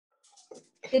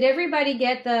Did everybody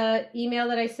get the email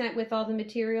that I sent with all the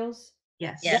materials?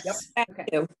 Yes. Yes.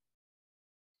 Okay.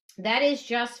 That is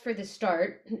just for the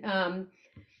start.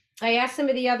 I asked some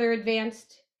of the other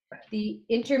the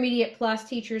intermediate plus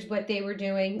teachers what they were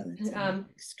doing.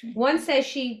 One says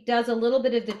she does a little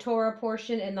bit of the Torah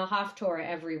portion and the Haftorah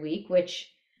every week,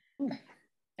 which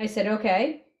I said,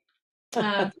 okay.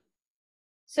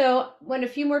 So when a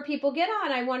few more people get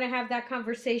on, I want to have that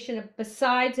conversation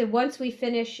besides, and once we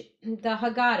finish the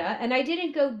Haggadah, and I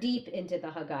didn't go deep into the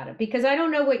Haggadah because I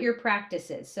don't know what your practice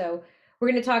is. So we're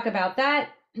going to talk about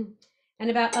that and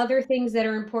about other things that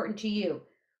are important to you.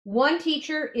 One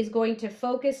teacher is going to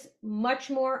focus much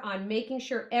more on making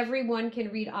sure everyone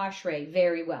can read Ashrei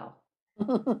very well.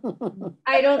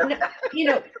 I don't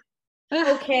know,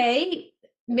 okay,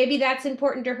 maybe that's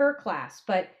important to her class,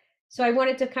 but so I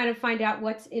wanted to kind of find out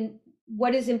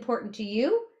what is important to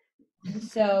you.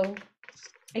 So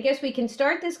I guess we can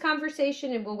start this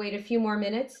conversation and we'll wait a few more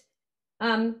minutes.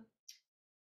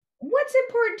 What's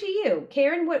important to you,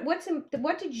 Karen?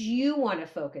 What did you want to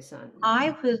focus on?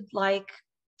 I would like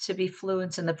to be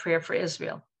fluent in the prayer for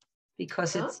Israel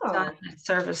because it's done in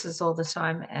services all the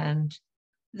time. And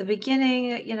the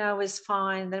beginning, is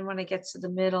fine. Then when it gets to the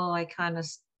middle, I kind of,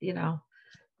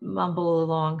 mumble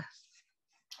along.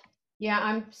 Yeah,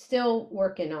 I'm still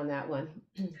working on that one.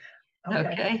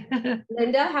 Okay.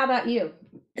 Linda, how about you?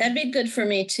 That'd be good for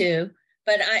me too.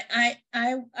 But I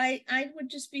would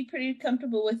just be pretty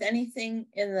comfortable with anything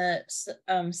in the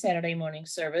Saturday morning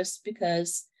service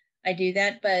because I do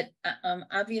that. But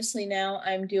obviously now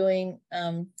I'm doing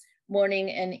morning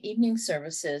and evening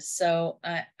services, so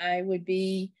I would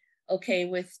be okay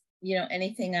with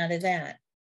anything out of that.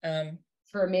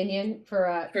 For a minyan,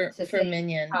 for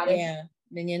minyan, yeah,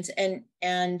 minyans,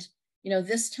 and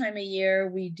this time of year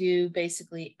we do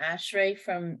basically Ashrei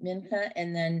from Mincha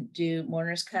and then do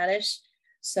Mourner's Kaddish.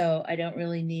 So I don't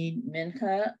really need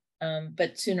Mincha,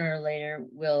 but sooner or later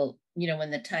we'll,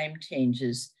 when the time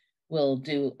changes, we'll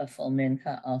do a full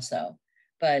Mincha also.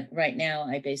 But right now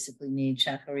I basically need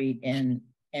Shacharit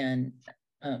and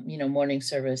morning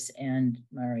service and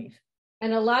Mariv.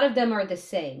 And a lot of them are the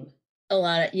same. A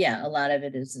lot of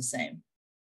it is the same.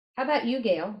 How about you,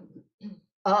 Gail?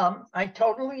 I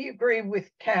totally agree with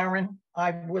Karen.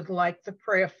 I would like the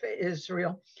prayer for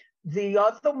Israel. The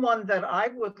other one that I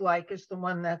would like is the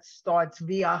one that starts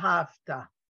via Hafta.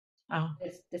 Oh,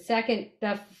 it's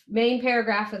the main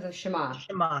paragraph of the Shema.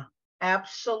 Shema,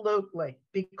 absolutely,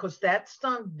 because that's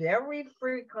done very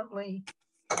frequently,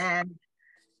 and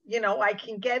I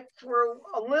can get through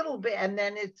a little bit, and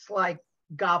then it's like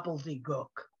gobbledygook,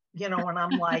 and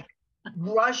I'm like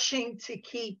rushing to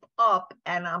keep up,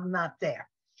 and I'm not there.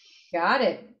 Got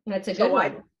it. That's a good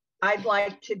one. I'd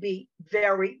like to be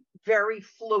very, very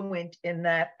fluent in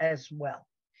that as well.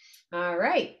 All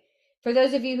right. For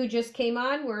those of you who just came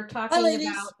on, we're talking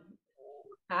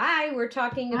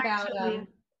about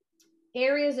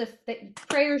areas of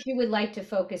prayers you would like to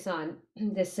focus on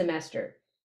this semester.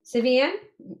 Sivian?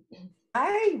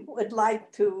 I would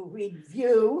like to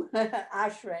review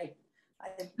Ashrei.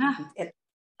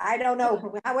 I don't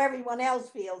know how everyone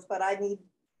else feels, but I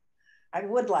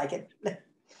would like it.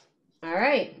 All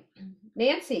right.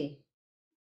 Nancy,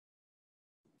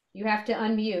 you have to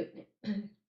unmute.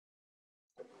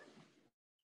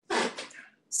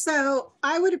 So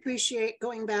I would appreciate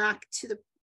going back to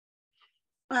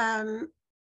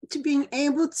to being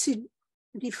able to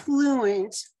be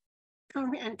fluent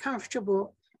and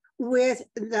comfortable with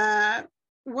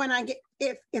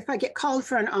if I get called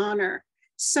for an honor.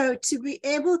 So to be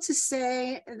able to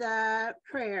say the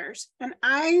prayers, and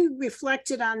I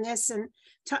reflected on this and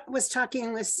was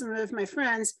talking with some of my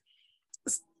friends.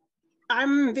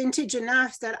 I'm vintage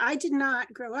enough that I did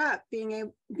not grow up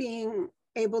being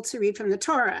able to read from the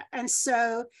Torah. And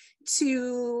so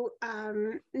to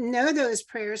know those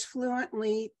prayers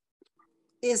fluently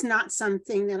is not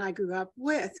something that I grew up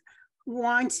with.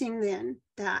 Wanting then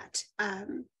that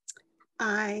I'm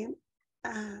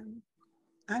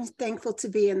thankful to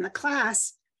be in the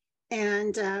class.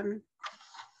 And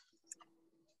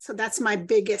so that's my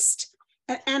biggest,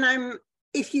 and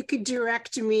if you could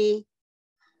direct me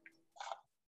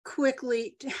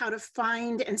quickly to how to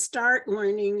find and start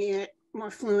learning it more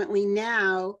fluently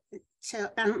now,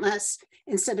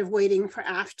 instead of waiting for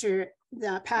after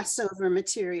the Passover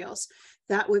materials,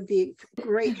 that would be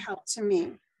great help to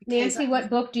me. Nancy, what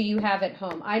book do you have at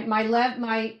home?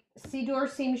 My Siddur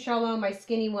Sim Shalom, my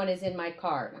skinny one, is in my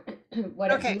car.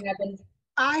 Okay.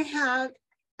 I have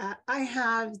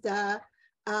the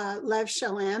Lev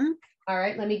Shalem. All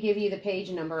right, let me give you the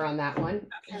page number on that one.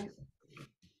 Okay.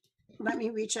 Let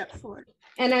me reach up for it.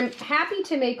 And I'm happy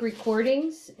to make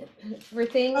recordings for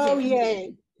things. Oh,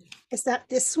 yay. Is that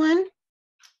this one?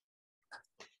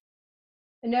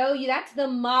 No, that's the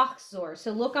Machzor.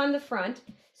 So look on the front.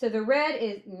 So the red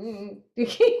is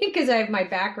because I have my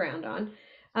background on.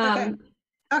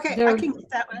 Okay, I can get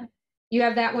that one. You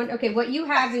have that one? Okay, what you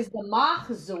have is the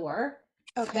Machzor.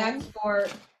 Okay. That's for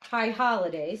high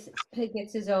holidays. He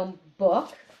gets his own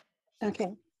book.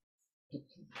 Okay.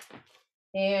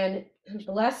 And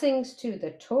blessings to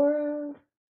the Torah.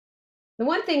 The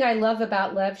one thing I love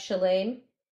about Lev Shalem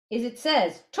is it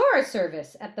says Torah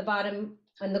service at the bottom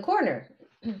in the corner.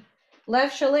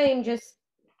 Lev Shalem just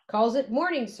calls it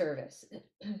morning service.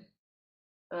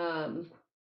 Give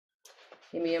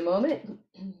me a moment.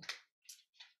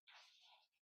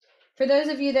 For those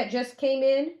of you that just came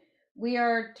in, we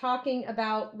are talking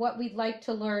about what we'd like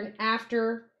to learn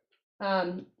after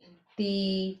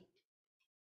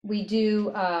we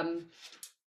do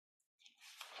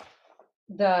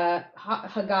the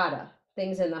Haggadah,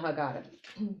 things in the Haggadah.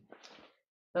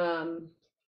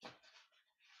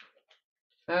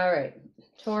 All right,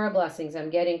 Torah blessings. I'm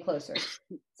getting closer.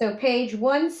 So page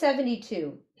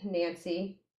 172,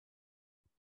 Nancy.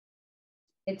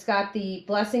 It's got the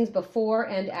blessings before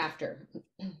and after.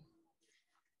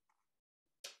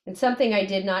 And something I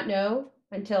did not know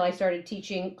until I started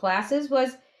teaching classes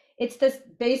was it's this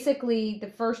basically the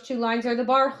first two lines are the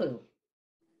Baruch Hu.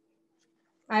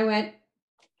 I went,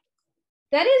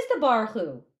 that is the Baruch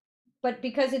Hu. But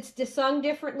because it's sung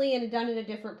differently and done in a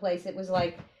different place, it was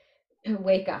like,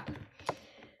 wake up.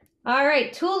 All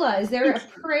right, Tula, is there a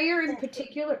prayer in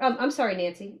particular? I'm sorry,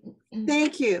 Nancy.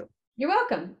 Thank you. You're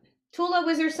welcome. Tula,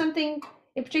 was there something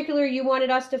in particular you wanted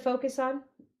us to focus on?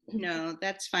 No,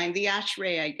 that's fine. The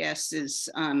Ashrei, I guess, is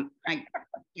I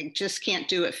just can't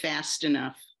do it fast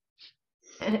enough.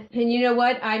 And you know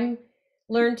what? I'm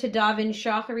learned to daven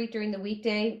shacharit during the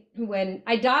weekday when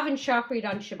I daven shacharit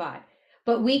on Shabbat.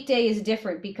 But weekday is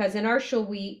different because in our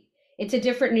shul it's a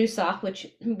different nusach, which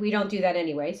we don't do that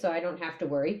anyway, so I don't have to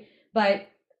worry. But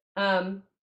on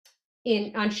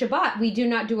Shabbat we do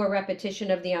not do a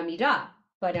repetition of the Amidah,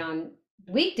 but on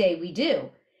weekday we do.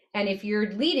 And if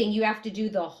you're leading, you have to do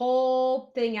the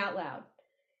whole thing out loud,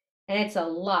 and it's a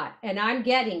lot. And I'm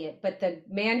getting it, but the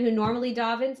man who normally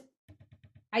davens,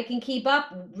 I can keep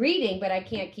up reading, but I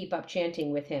can't keep up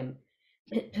chanting with him.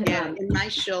 Yeah, in my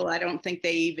shul, I don't think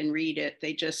they even read it.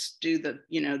 They just do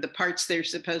the parts they're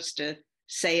supposed to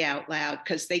say out loud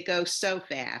because they go so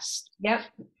fast. Yep,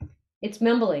 it's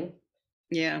mumbling.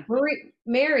 Yeah.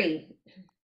 Mary.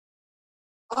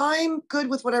 I'm good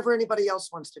with whatever anybody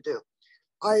else wants to do.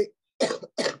 I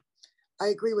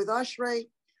agree with Ashrei.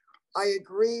 I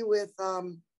agree with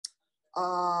the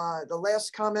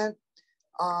last comment.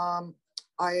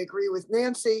 I agree with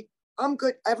Nancy. I'm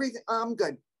good. Everything. I'm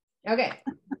good. Okay.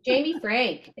 Jamie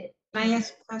Frank. Can I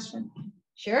ask a question?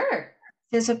 Sure.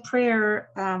 There's a prayer.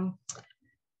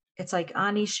 It's like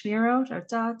Ani Shmirot or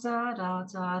da da da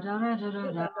da da da da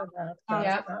da da.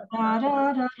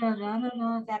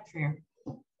 That prayer.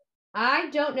 I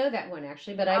don't know that one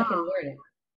actually, but I can learn it.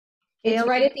 It's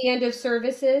right at the end of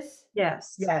services.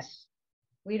 Yes. Yes.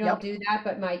 We don't do that,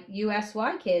 but my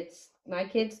USY kids,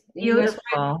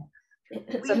 Beautiful.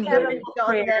 We haven't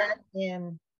done that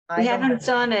in. We haven't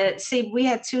done it. See, we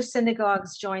had two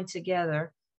synagogues joined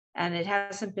together, and it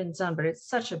hasn't been done. But it's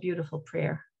such a beautiful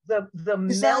prayer. The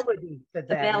melody for that.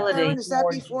 The melody. Is that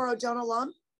before Adon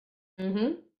Olam?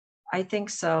 Mm-hmm. I think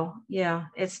so. Yeah,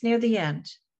 it's near the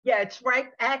end. Yeah, it's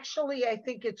right. Actually, I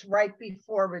think it's right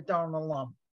before Adon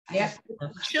Olam. Yeah.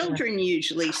 Children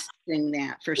usually sing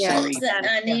that for some reason.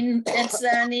 It's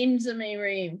the Anim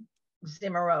Zemirim.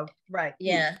 Zimmerov, right.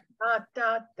 Yeah. Da,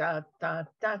 da, da, da,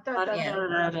 da, da,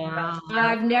 da.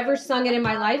 I've never sung it in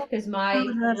my life because my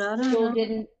school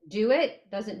doesn't do it.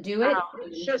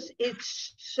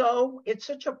 It's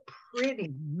such a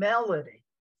pretty melody.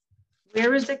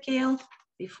 Where is it, Gail?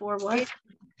 Before what?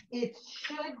 It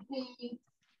should be.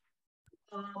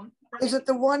 Is it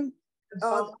the one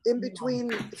in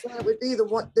between? It would be the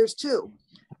one. There's two.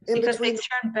 Because they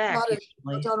turn back.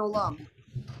 Adon Olam.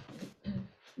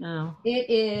 No. It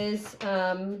is.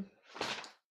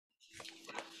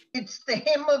 It's the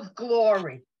Hymn of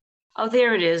Glory. Oh,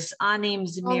 there it is. Anim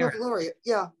Zemir. Glory.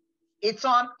 Yeah. It's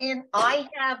on I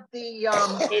have the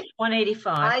page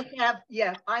 185.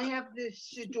 I have the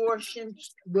Siddur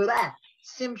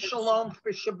Sim Shalom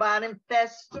for Shabbat and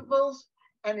festivals,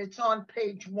 and it's on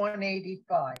page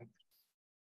 185.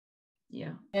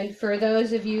 Yeah. And for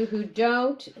those of you who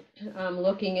don't, I'm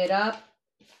looking it up.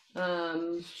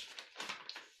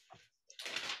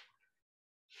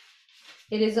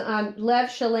 It is on Lev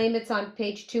Shalem. It's on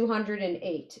page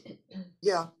 208.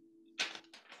 Yeah.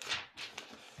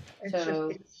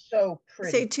 It's so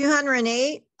pretty. Say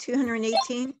 208,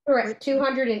 218? Correct,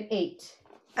 208.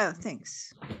 Oh,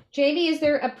 thanks. Jamie, is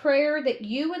there a prayer that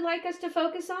you would like us to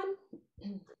focus on?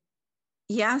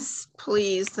 Yes,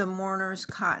 please. The mourner's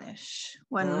Kaddish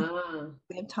when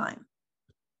we have time.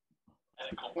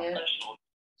 Yeah.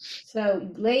 So,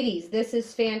 ladies, this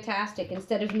is fantastic.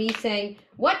 Instead of me saying,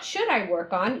 what should I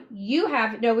work on? You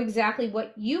know exactly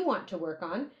what you want to work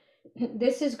on.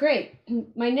 This is great.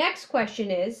 My next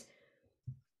question is,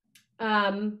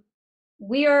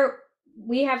 we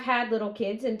have had little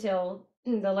kids until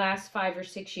the last 5 or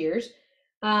 6 years.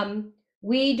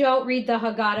 We don't read the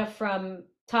Haggadah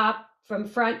from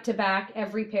front to back,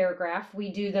 every paragraph.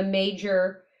 We do the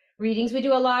major readings. We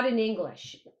do a lot in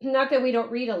English. Not that we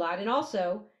don't read a lot. And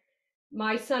also,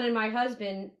 my son and my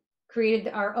husband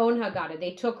created our own Haggadah.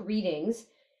 They took readings.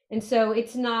 And so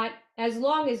it's not as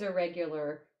long as a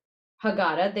regular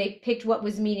Haggadah. They picked what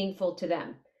was meaningful to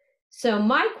them. So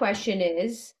my question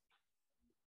is,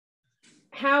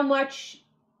 how much,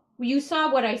 you saw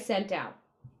what I sent out.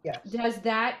 Yes. Does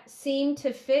that seem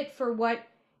to fit for what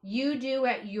you do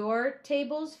at your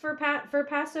tables for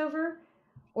Passover?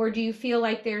 Or do you feel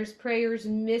like there's prayers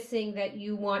missing that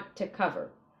you want to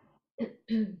cover?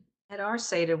 At our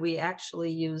Seder, we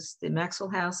actually use the Maxwell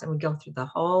House and we go through the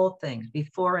whole thing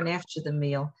before and after the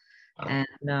meal. And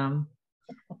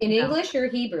in English or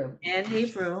Hebrew? In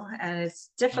Hebrew. And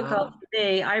it's difficult for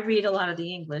me. I read a lot of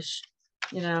the English,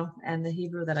 and the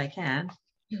Hebrew that I can.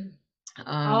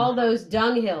 All those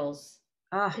dunghills.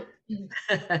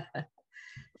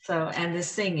 So, and the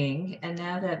singing. And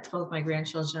now that both my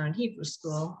grandchildren are in Hebrew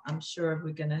school, I'm sure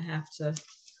we're going to have to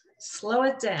slow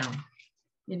it down,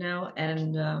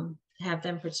 and have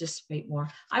them participate more.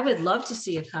 I would love to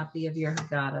see a copy of your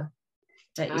Haggadah.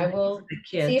 I will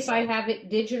see if I have it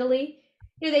digitally.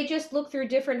 They just looked through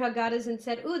different Haggadahs and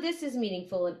said, oh, this is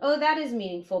meaningful. And oh, that is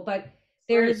meaningful. But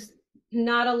there's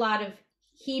not a lot of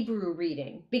Hebrew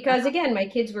reading because, again, my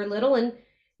kids were little and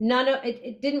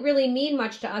it didn't really mean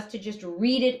much to us to just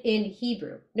read it in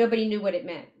Hebrew. Nobody knew what it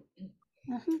meant.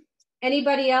 Mm-hmm.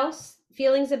 Anybody else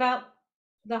feelings about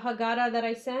the Haggadah that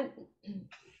I sent?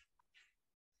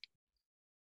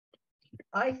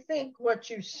 I think what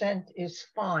you sent is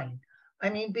fine. I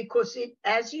mean, because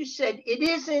as you said, it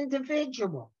is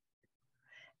individual.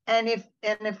 And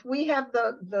if we have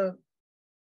the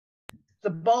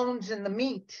bones and the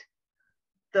meat,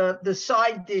 the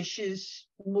side dishes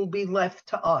will be left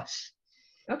to us.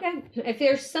 Okay. If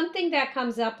there's something that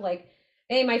comes up like,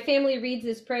 hey, my family reads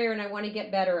this prayer and I want to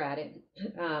get better at it,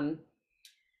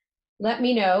 let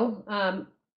me know.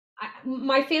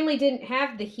 My family didn't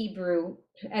have the Hebrew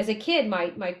as a kid.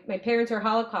 My parents are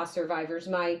Holocaust survivors.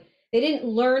 They didn't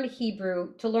learn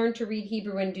Hebrew to learn to read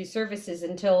Hebrew and do services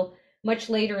until much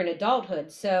later in adulthood.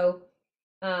 So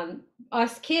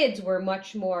us kids were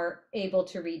much more able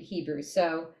to read Hebrew.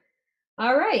 So,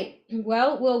 all right.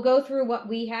 Well, we'll go through what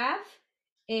we have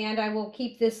and I will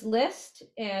keep this list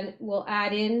and we'll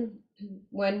add in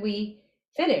when we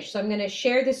finish. So I'm going to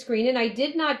share the screen and I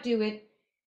did not do it.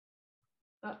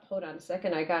 Oh, hold on a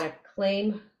second. I got to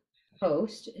claim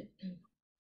host.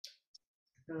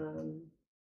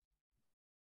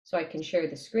 So I can share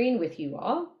the screen with you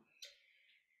all.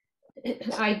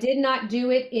 I did not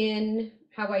do it in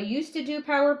how I used to do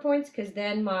PowerPoints because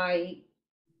then my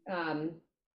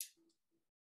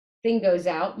thing goes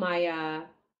out. My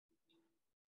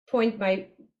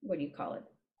what do you call it?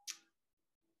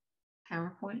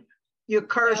 PowerPoint? Your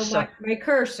cursor. My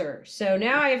cursor. So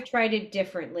now I have tried it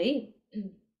differently.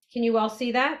 Can you all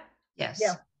see that? Yes.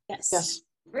 Yeah. Yes.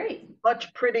 Great.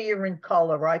 Much prettier in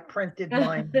color. I printed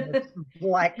mine with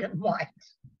black and white.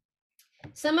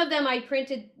 Some of them I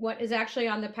printed what is actually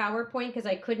on the PowerPoint because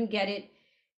I couldn't get it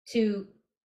to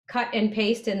cut and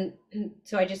paste. And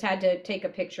so I just had to take a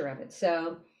picture of it.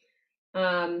 So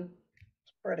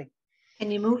it's pretty. Can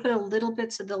you move it a little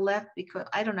bit to the left? Because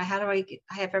I don't know, how do I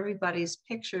have everybody's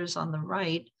pictures on the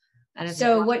right? And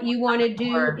so what you want to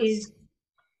do is,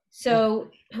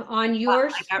 so on your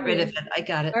I got rid of it. I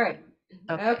got it. All right.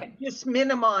 Okay. Just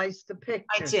minimize the picture.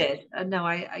 I did. No,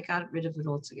 I got rid of it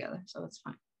altogether. So it's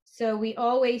fine. So we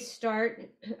always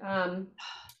start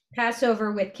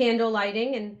Passover with candle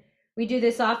lighting, and we do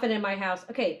this often in my house.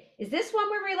 Okay, is this one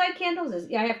where we light candles?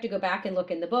 I have to go back and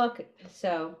look in the book.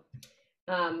 So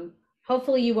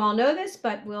hopefully you all know this,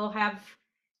 but we'll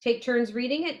take turns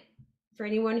reading it for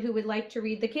anyone who would like to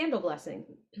read the candle blessing.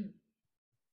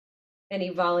 Any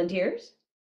volunteers?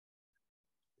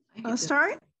 I'll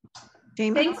start.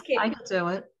 Jamie? Thanks, Karen. I can do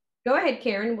it. Go ahead,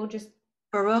 Karen. We'll just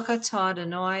Baruch atah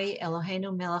Adonai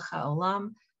Eloheinu melech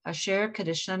haolam, asher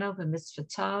kadeshanu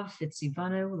b'mitzvotav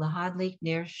v'tzivanu lahadlik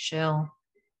ner shel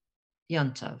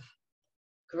Yom Tov.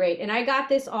 Great. And I got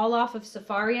this all off of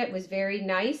Sefaria. It was very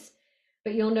nice.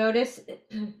 But you'll notice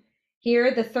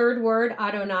here the third word,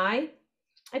 Adonai.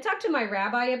 I talked to my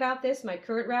rabbi about this, my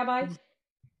current rabbi,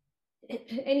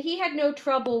 and he had no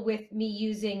trouble with me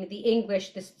using the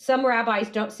English. Some rabbis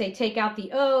don't say take out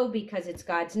the O because it's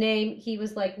God's name. He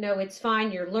was like, no, it's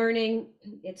fine. You're learning.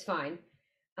 It's fine.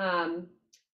 And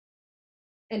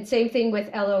same thing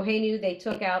with Eloheinu. They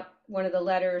took out one of the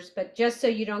letters, but just so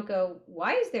you don't go,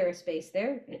 why is there a space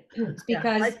there? It's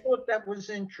because I thought that was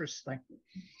interesting.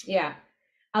 Yeah.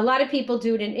 A lot of people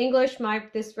do it in English.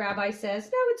 This rabbi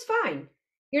says, no, it's fine.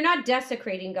 You're not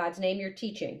desecrating God's name, you're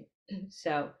teaching.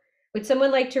 So would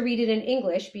someone like to read it in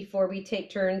English before we take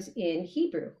turns in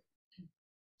Hebrew?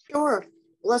 Sure.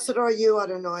 Blessed are you,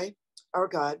 Adonai, our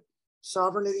God,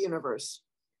 sovereign of the universe,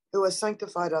 who has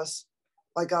sanctified us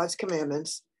by God's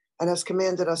commandments and has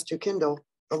commanded us to kindle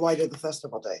the light of the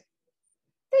festival day.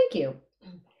 Thank you.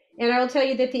 And I will tell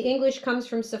you that the English comes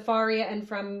from Sefaria and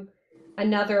from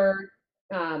another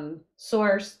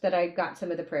source that I got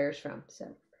some of the prayers from.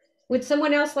 So would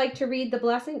someone else like to read the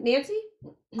blessing? Nancy?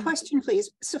 Question,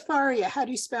 please. Sefaria, how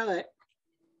do you spell it?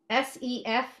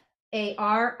 Sefaria.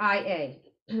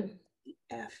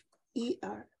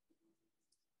 F-E-R-E-R-I-A.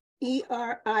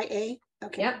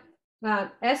 Okay. Yep.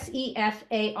 Sefaria.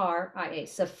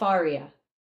 Sefaria.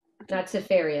 Not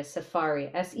Sefaria,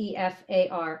 Sefaria.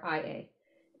 Sefaria.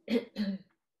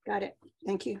 Got it.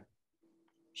 Thank you.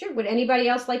 Sure. Would anybody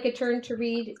else like a turn to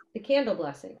read the candle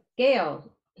blessing? Gail.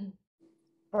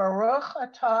 Baruch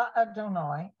atah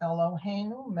Adonai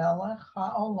Eloheinu melech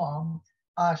haolam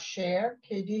asher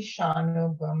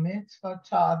kiddushanu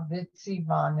b'mitzvotav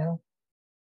v'tzivanu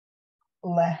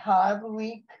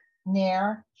lehadlik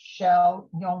ner shel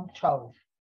Yom Tov.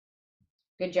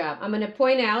 Good job. I'm going to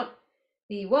point out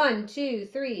the 1, 2,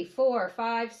 3, 4,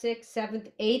 5, 6,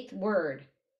 7th, 8th word.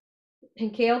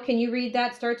 And Gail, can you read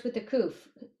that? Starts with the kuf.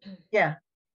 Yeah.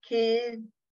 Kid.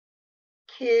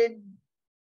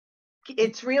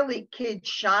 It's really Kid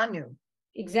Shanu.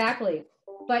 Exactly.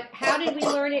 But how did we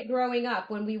learn it growing up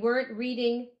when we weren't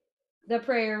reading the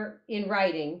prayer in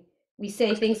writing? We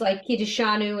say things like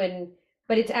Kiddushanu,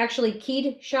 but it's actually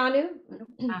Kid Shanu.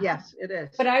 Yes, it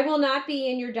is. But I will not be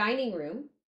in your dining room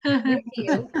with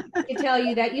you to tell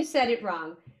you that you said it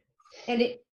wrong.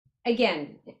 And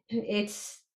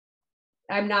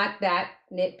I'm not that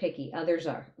nitpicky. Others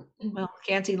are. Well,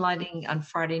 candy lighting on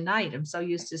Friday night. I'm so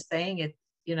used to saying it,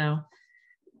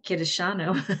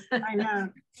 Kiddushanu. I know.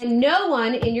 And no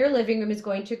one in your living room is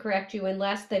going to correct you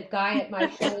unless the guy at my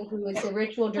show who is the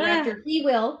ritual director, he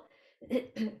will.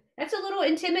 That's a little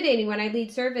intimidating when I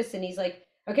lead service and he's like,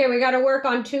 okay, we got to work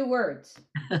on 2 words.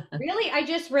 Really? I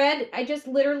just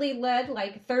literally led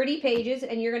like 30 pages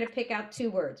and you're going to pick out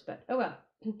 2 words, but oh well.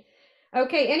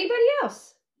 Okay, anybody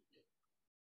else?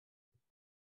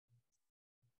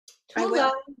 I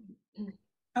will.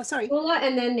 Oh, sorry. Tula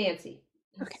and then Nancy.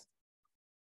 Okay.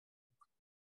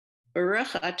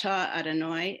 Baruch atah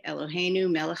Adonai Eloheinu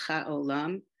melech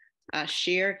haolam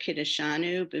asher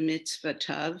kiddushanu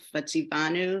b'mitzvotav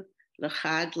v'tzivanu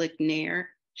l'chad l'kner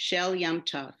shel Yom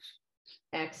Tov.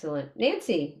 Excellent.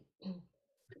 Nancy.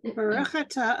 Baruch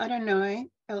atah Adonai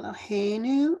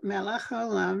Eloheinu melech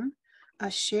haolam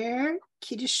asher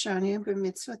kiddushanu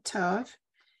b'mitzvotav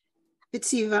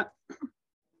v'tzivanu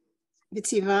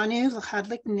l'chad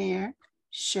l'kner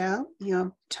shel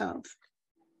Yom Tov.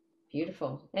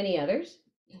 Beautiful. Any others?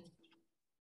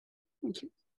 Thank you.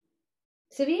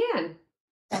 Sivian.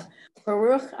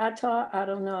 Baruch atah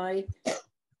Adonai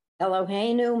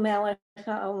Eloheinu melech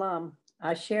haolam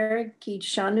asher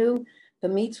kiddushanu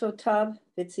b'mitzvotav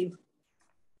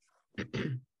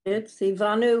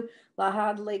v'tzivanu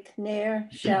lahadlik ner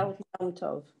shel Yom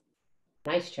Tov.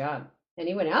 Nice job.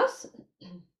 Anyone else?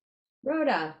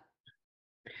 Rhoda.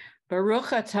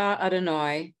 Baruch atah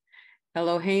Adonai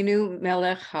Eloheinu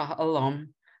melech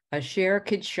haolam asher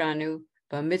kiddushanu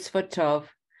b'mitzvotav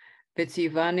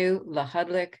v'tzivanu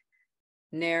lahadlik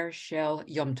ner shel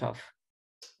Yom Tov.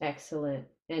 Excellent.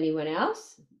 Anyone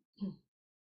else?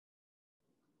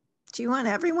 Do you want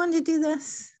everyone to do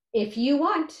this? If you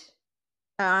want.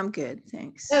 Oh, I'm good,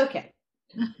 thanks. Okay.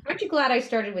 Aren't you glad I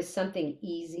started with something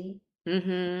easy?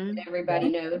 Mm-hmm. That everybody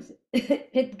knows.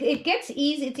 It gets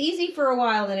easy. It's easy for a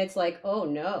while, and it's like, oh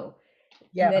no.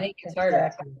 Yeah, and then it gets harder.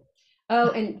 exactly.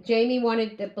 Oh, and Jamie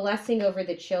wanted the blessing over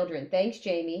the children. Thanks,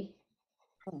 Jamie.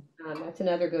 That's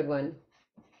another good one.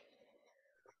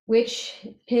 Which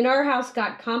in our house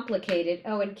got complicated.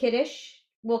 Oh, and Kiddush.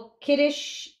 Well,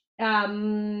 Kiddush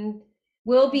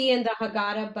will be in the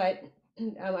Haggadah, but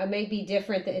I may be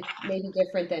different. It may be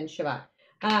different than Shabbat.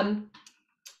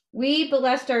 We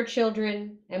blessed our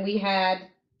children, and we had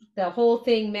the whole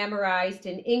thing memorized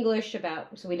in English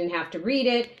so we didn't have to read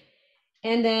it.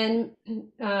 And then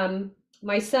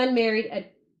my son married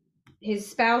his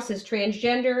spouse is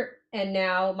transgender, and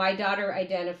now my daughter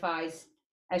identifies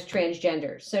as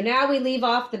transgender. So now we leave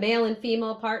off the male and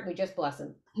female part, and we just bless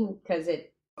them because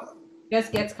it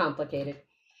just gets complicated.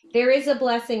 There is a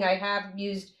blessing. I have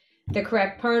used the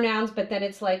correct pronouns, but then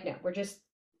it's like, no,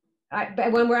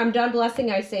 but when I'm done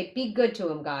blessing, I say, be good to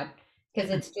him, God, because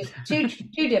it's just too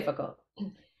difficult.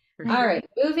 All right,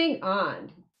 moving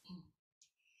on.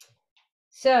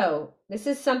 So this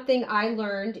is something I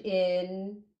learned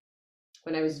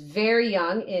when I was very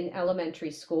young in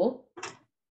elementary school,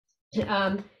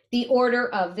 the order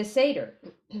of the Seder.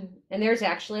 And there's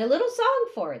actually a little song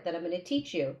for it that I'm going to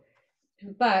teach you.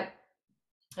 But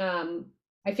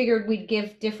I figured we'd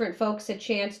give different folks a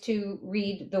chance to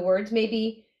read the words.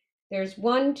 Maybe there's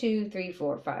 1, 2, 3,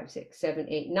 4, 5, 6, 7,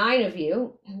 8, 9 of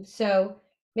you. So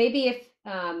maybe if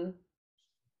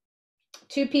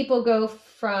two people go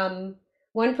from,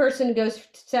 one person goes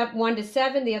 1 to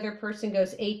 7, the other person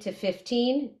goes 8 to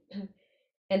 15,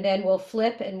 and then we'll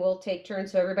flip and we'll take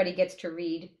turns so everybody gets to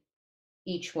read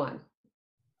each one.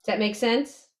 Does that make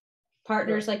sense?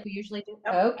 Partners like we usually do?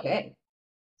 Okay.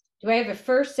 Do I have a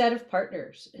first set of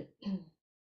partners?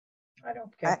 I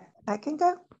don't care. I can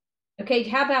go. Okay,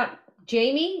 how about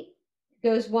Jamie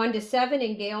goes 1 to 7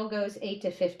 and Gail goes 8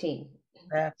 to 15?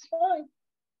 That's fine.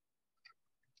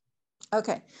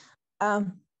 Okay.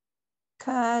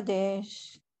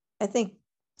 Kadesh. I think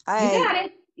You got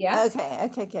it. Yeah.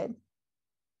 Okay, good.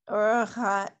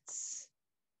 Orachatz.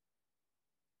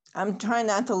 I'm trying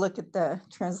not to look at the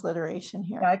transliteration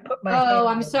here. I put my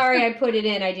I'm sorry I put it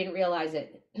in. I didn't realize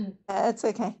it. That's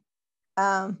okay.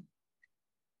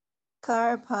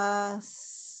 Karpas.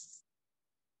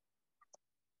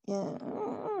 Yeah.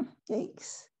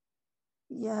 Yikes.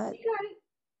 Yeah. You got it.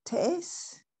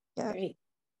 Taste. Yeah. Great.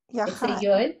 It's a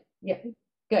yud. Yeah.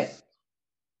 Good.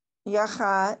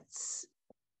 Yachatz.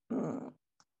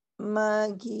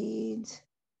 Magid.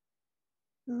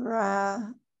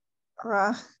 Rachsa.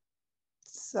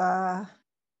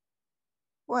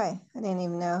 Boy, I didn't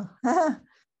even know.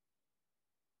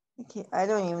 I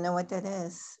don't even know what that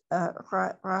is.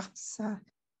 Rachsa.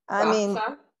 I mean,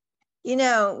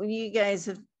 you guys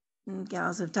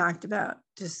gals have talked about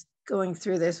just going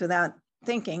through this without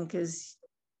thinking because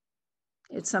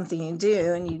it's something you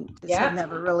do and you just have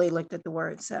never really looked at the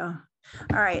word. So,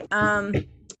 all right.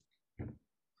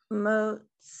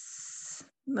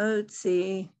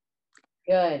 Motzi.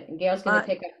 Good. And Gail's going to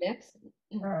pick up next.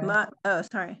 Right. Oh,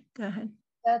 sorry. Go ahead.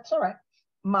 That's all right.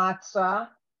 Matzah,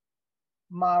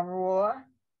 maror,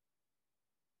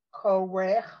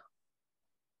 korech,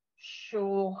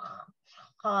 shulchan,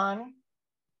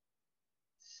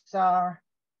 sarfan.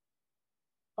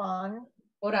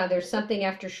 Hold on. There's something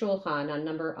after shulchan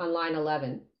on line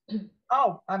 11.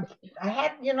 Oh, I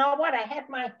had, you know what? I had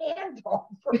my hand over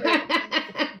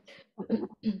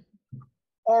it.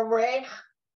 Orech,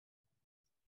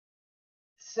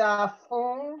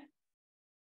 Safun,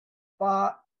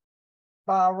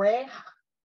 Barech,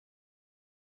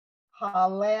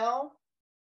 Hallel,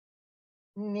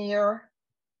 Nir,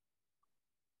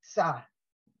 Sa.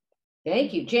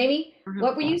 Thank you. Jamie,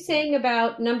 what were you saying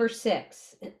about number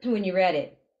 6 when you read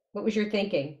it? What was your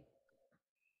thinking?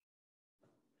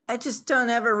 I just don't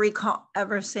ever recall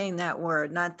ever saying that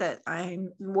word. Not that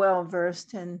I'm well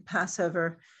versed in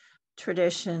Passover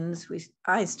traditions.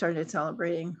 I started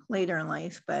celebrating later in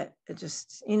life, but it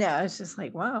just, it's just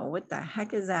like, wow, what the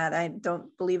heck is that? I don't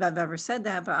believe I've ever said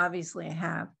that, but obviously I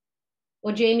have.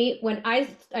 Well, Jamie, when I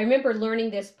remember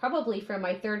learning this probably from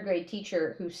my 3rd grade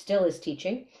teacher who still is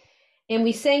teaching, and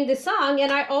we sang the song,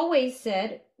 and I always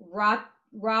said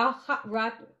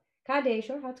Kadesh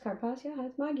or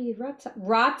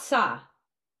Ratsa.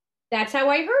 That's how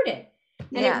I heard it.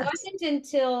 And it wasn't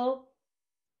until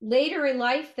later in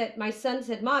life that my son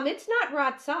said, Mom, it's not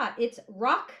Ratsa, it's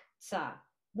Raksa.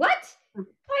 What? My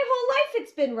whole life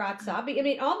it's been Ratsa. I mean,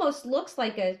 it almost looks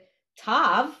like a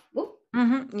Tav.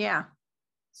 Yeah.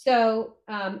 So,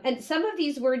 and some of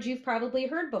these words you've probably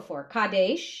heard before.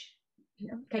 Kadesh,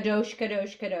 Kadosh,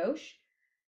 Kadosh, Kadosh.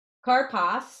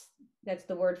 Karpas, that's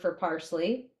the word for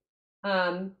parsley.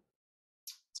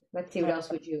 Let's see, what else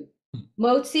would you?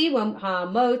 Motzi,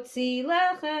 hamotzi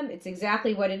lechem. It's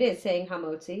exactly what it is, saying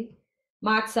hamotzi.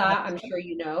 Matzah, I'm sure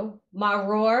you know.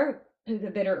 Maror, the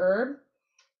bitter herb.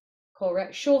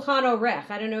 Shulchan orech.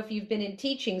 I don't know if you've been in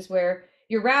teachings where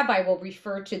your rabbi will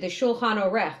refer to the Shulchan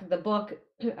Orech, the book,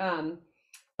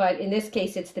 but in this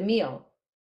case, it's the meal.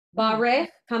 Barech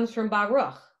comes from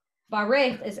Baruch.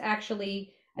 Barech is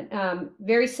actually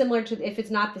very similar to, if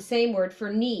it's not the same word, for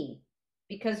knee,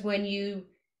 because when you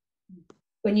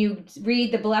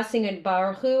read the blessing in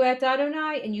Baruch Hu et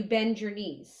Adonai and you bend your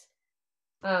knees.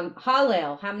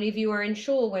 Hallel. How many of you are in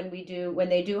shul when they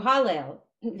do Hallel?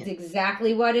 It's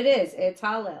exactly what it is. It's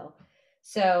Hallel.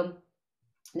 So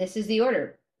this is the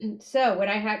order. So what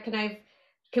I have,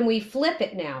 can we flip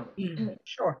it now?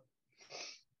 Sure.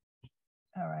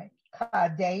 All right.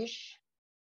 Kadesh,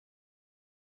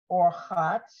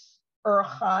 Orchatz,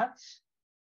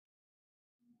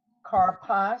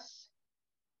 Karpas,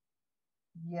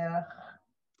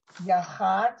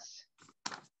 Yachatz,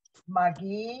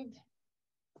 Magid,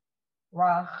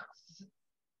 Rachza,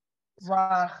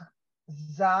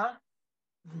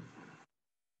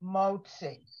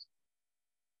 Motzi.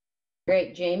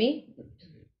 Great, Jamie.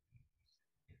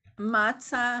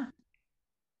 Matzah.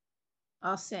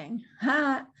 I'll sing.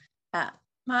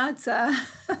 Matzah.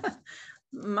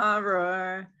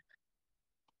 Maror.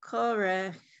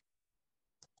 Korech.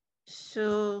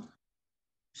 Shulchan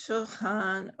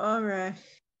Orech.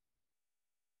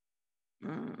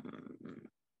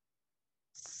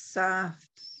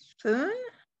 Safun.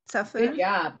 Good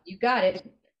job. You got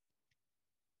it.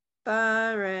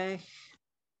 Barech.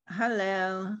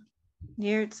 Hallel.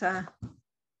 Nirtzah.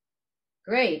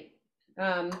 Great.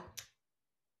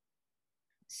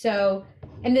 So,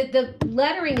 and the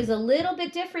lettering is a little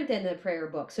bit different than the prayer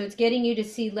book. So it's getting you to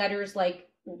see letters like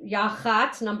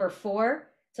Yachatz, number 4.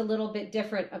 It's a little bit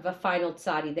different of a final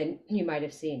tzadi than you might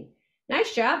have seen.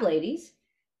 Nice job, ladies.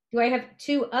 Do I have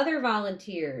 2 other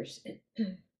volunteers?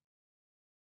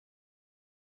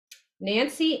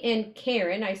 Nancy and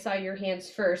Karen, I saw your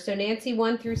hands first. So Nancy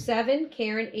 1 through 7,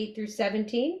 Karen 8 through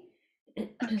 17.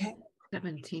 Okay.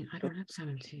 17. I don't have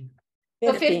 17.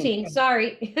 Oh, 15.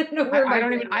 Sorry.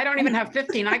 I don't even have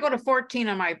 15. I go to 14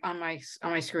 on my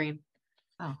screen.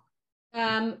 Oh.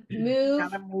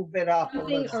 Move it up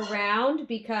something around,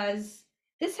 because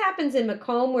this happens in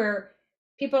Macomb where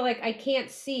people are like, I can't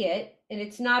see it, and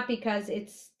it's not because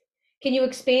it's. Can you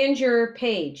expand your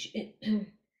page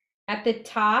at the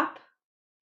top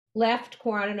left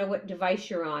corner? I don't know what device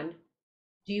you're on.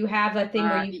 Do you have a thing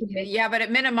where you can make? Yeah, but it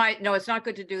minimized. No, it's not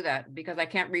good to do that because I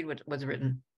can't read what was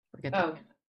written. Forget that.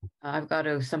 I've got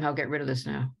to somehow get rid of this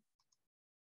now.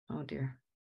 Oh dear.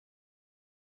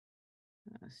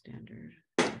 Standard.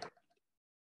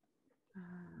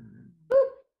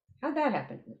 How'd that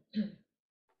happen?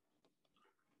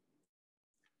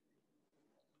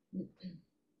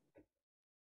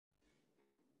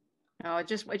 No, it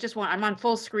just want. I'm on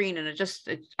full screen and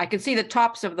I can see the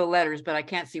tops of the letters, but I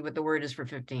can't see what the word is for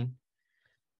 15.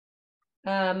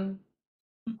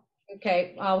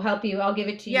 Okay, I'll help you. I'll give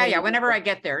it to you. Yeah, whenever I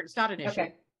get there. It's not an issue.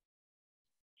 Okay.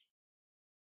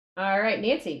 All right,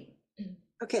 Nancy.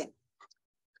 Okay.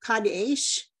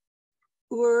 Kadesh,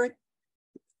 Urchatz,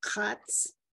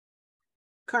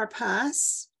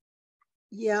 Karpas,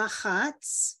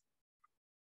 Yachatz,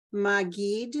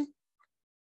 Magid,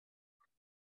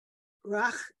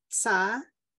 Rachza,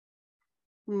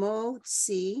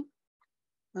 Motzi,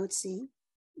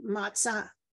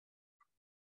 Matzah.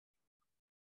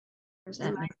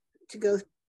 To go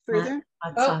further?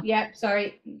 Oh, yeah,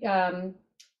 sorry.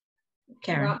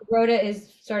 Karen. Rhoda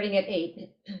is starting at 8.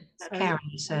 Karen,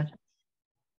 you said.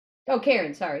 Oh,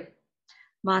 Karen, sorry.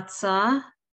 Matzah,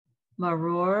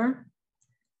 maror,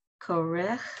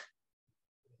 korech,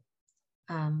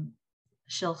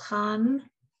 shulchan,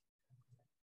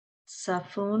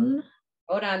 safun.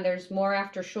 Hold on, there's more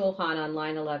after shulchan on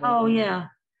line 11. Oh yeah,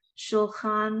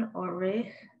 shulchan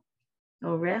orech,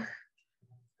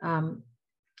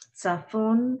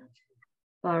 safun,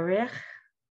 barech,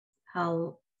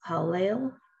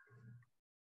 hallel,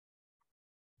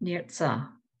 nirtzah.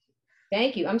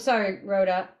 Thank you. I'm sorry,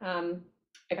 Rhoda.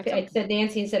 I said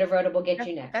Nancy instead of Rhoda. We'll get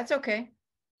you next. That's okay.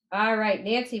 All right,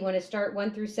 Nancy, want to start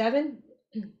 1 through 7?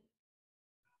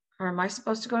 Or am I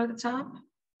supposed to go to the top?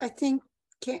 I think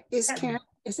isn't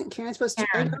Karen supposed to?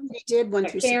 I already did 1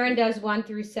 through 7. Karen does 1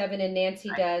 through 7, and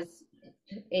Nancy does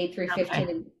 8 through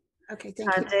 15. Okay,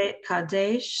 thank you.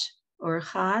 Kadesh,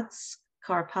 Orchatz,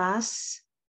 Karpas,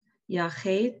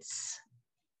 Yachetz.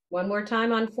 One more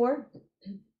time on 4.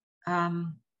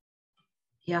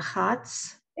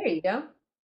 Yachatz. There you go.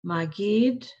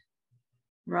 Magid,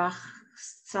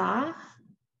 Rachza,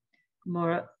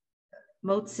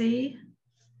 Motzi,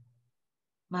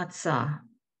 Matzah.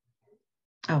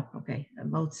 Oh, okay.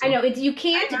 Motzi. I know you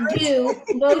can't do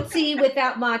motzi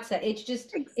without matzah.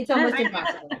 It's almost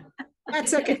impossible.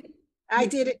 That's okay. I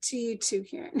did it to you too,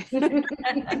 Karen.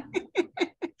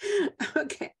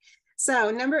 Okay,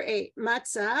 so number 8,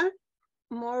 matzah,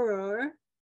 moror,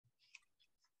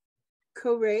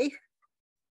 korech,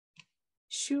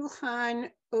 shulchan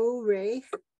orech,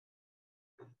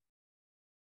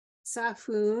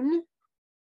 safun,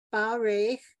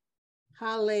 barech,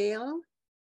 halel,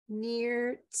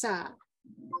 nirtzah.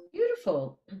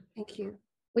 Beautiful. Thank you.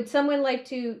 Would someone like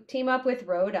to team up with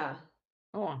Rhoda?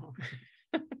 Oh,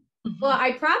 Well,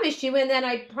 I promised you, and then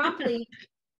I promptly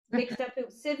mixed up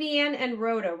Sivian and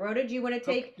Rhoda. Rhoda, do you want to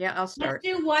take? yeah, I'll Let's start.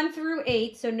 do 1 through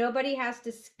 8, so nobody has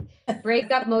to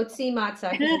break up motzi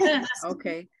matzah. 'cause it's-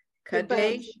 Okay. Good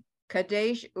buddy.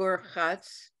 Kadesh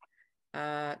urchatz,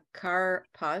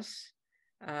 karpas,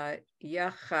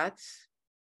 yachatz,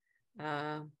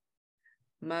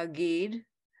 magid,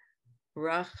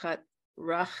 rachza,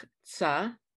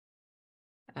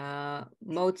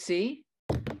 motzi,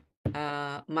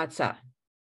 matzah.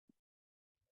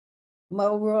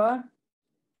 Moror,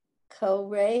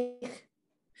 korech,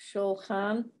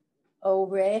 shulchan,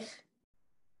 orech,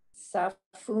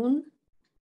 safun,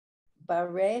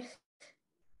 barech,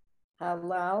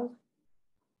 halal,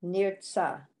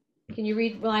 nirtzah. Can you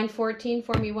read line 14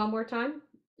 for me one more time?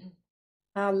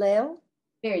 Halel.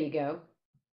 There you go.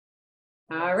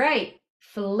 All right,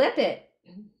 flip it.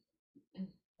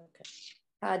 Okay.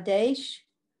 Kadesh,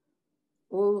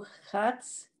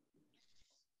 Urchatz,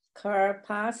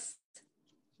 Karpas,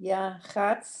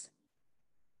 Yachatz,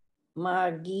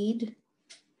 Magid,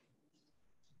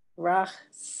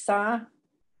 Rachsa,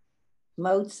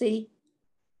 Motzi,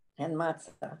 and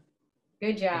Matzah.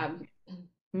 Good job.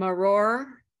 Maror,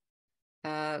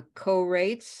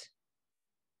 co-rates.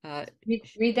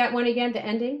 Read that one again, the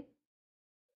ending.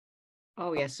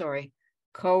 Oh yeah, sorry.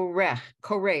 Korech.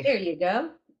 There you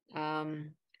go.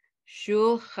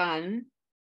 Shulchan,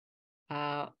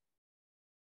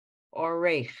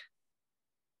 orech.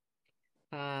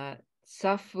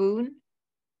 Safun,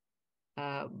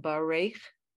 barech,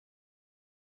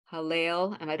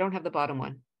 halel, and I don't have the bottom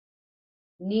one.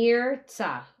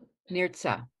 Nirtzah.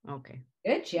 Nirtzah. Okay.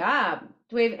 Good job.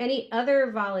 Do we have any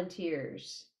other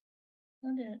volunteers?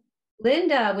 Okay.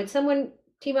 Linda, would someone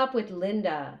team up with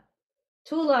Linda?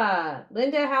 Tula.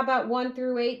 Linda, how about 1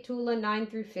 through 8? Tula, 9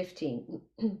 through 15.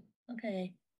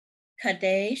 Okay.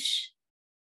 Kadesh,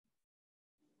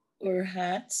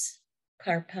 Urhatz,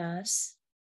 Karpas,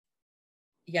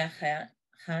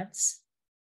 Yachatz,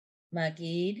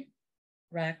 Magid,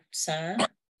 Raksa,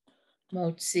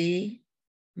 Motzi,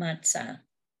 Matzah.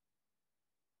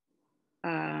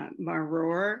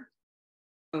 Maror,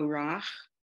 Orach,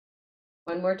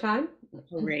 One more time.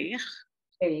 Orech,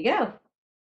 There you go.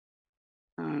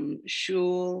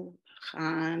 Shul,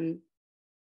 Chan,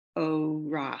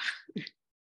 Orach,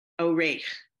 Orech,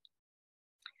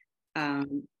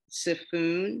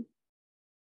 Sifun,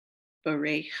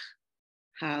 Barech,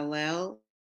 Halel,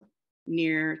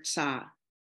 Nir Tzah,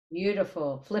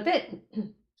 Beautiful. Flip it.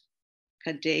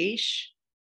 Kadesh,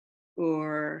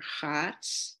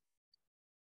 Urchatz,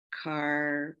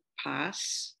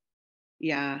 Karpas,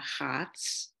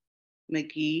 Yachatz,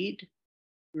 Magid,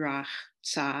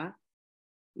 Rachza,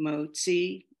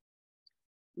 Motzi,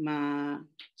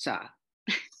 Matzah.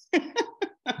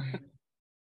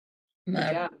 Good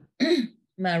job.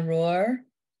 Maror,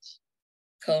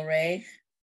 Korech,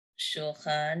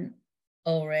 Shulchan,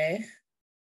 Orech,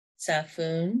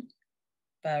 Safun,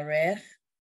 Barech,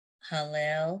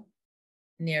 Halel,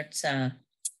 Nirtzah.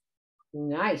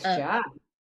 Nice job.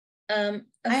 A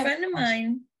friend of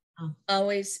mine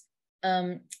always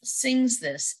sings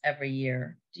this every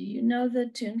year. Do you know the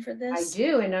tune for this? I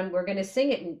do, and we're going to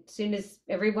sing it as soon as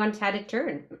everyone's had a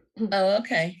turn. Oh,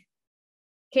 okay.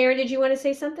 Karen, did you want to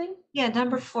say something? Yeah,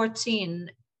 number 14.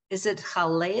 Is it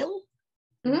Halel?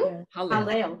 Mm-hmm.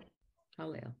 Halel.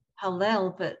 Halel.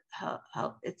 Halel, but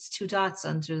it's 2 dots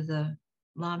under the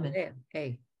lamed.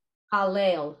 Hey.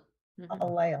 Halel.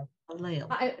 Halel. Halel.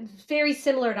 Very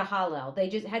similar to Hallel.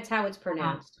 That's how it's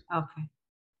pronounced. Okay.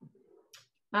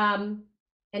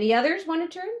 Any others want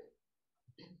to turn?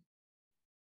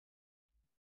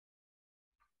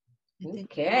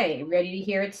 Okay, ready to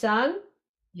hear it sung?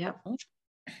 Yep.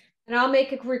 And I'll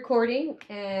make a recording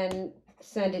and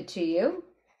send it to you.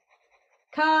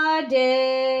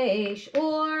 Kadesh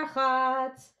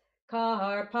Orchatz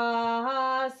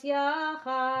Karpas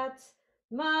Yachatz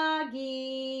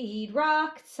Magid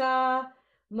Rakza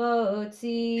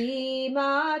Motzi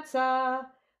Matzah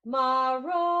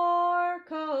Maror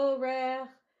Korech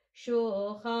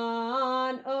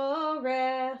Shulchan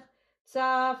Orech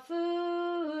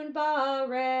Tzafun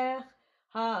Barech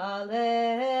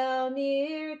Halel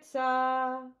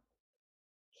Nirtzah.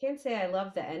 can't say I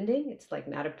love the ending. It's like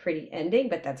not a pretty ending,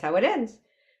 but that's how it ends.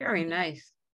 Very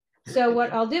nice. So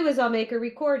what I'll do is I'll make a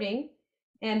recording,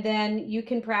 and then you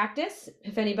can practice.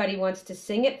 If anybody wants to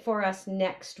sing it for us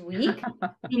next week,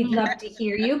 we'd love to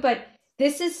hear you. But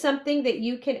this is something that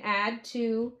you can add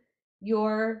to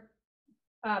your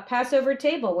Passover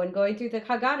table when going through the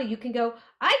Haggadah. You can go,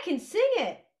 I can sing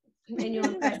it, and you'll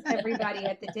impress everybody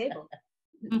at the table.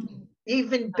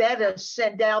 Even better,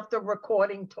 send out the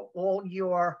recording to all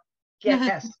your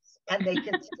guests and they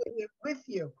can sing it with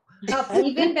you. Oh,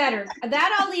 even better.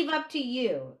 That I'll leave up to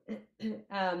you.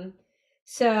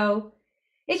 So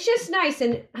it's just nice.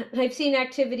 And I've seen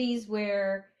activities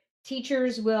where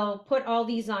teachers will put all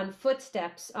these on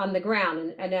footsteps on the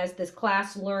ground. And as this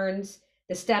class learns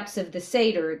the steps of the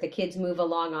Seder, the kids move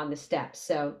along on the steps.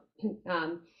 So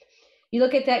you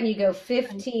look at that and you go,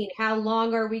 15, how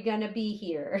long are we going to be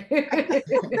here?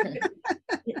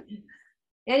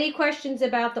 Any questions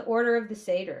about the order of the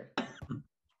Seder?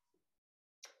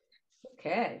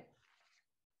 Okay.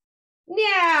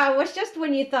 Yeah, it was just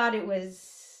when you thought it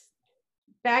was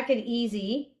back and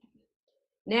easy.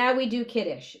 Now we do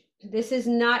Kiddush. This is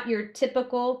not your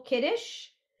typical Kiddush.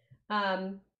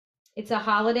 It's a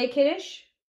holiday Kiddush.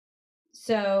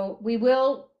 So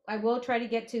I will try to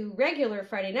get to regular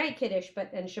Friday night Kiddush,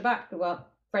 and Shabbat, well,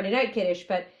 Friday night Kiddush,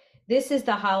 but this is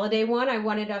the holiday one. I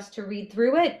wanted us to read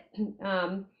through it.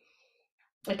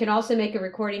 I can also make a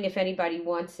recording if anybody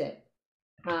wants it.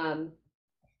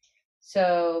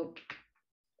 So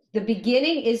the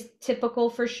beginning is typical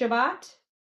for Shabbat,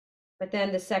 but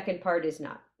then the second part is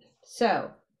not.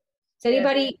 So does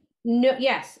anybody know?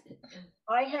 Yes.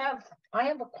 I have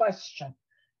a question,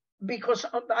 because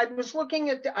I was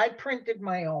looking at I printed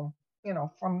my own,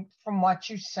 from what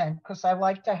you sent, because I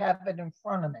like to have it in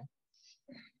front of me.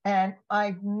 And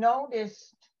I've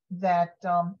noticed that,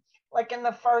 like in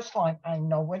the first line, I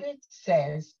know what it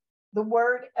says. The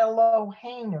word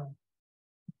Eloheinu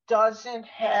doesn't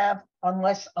have,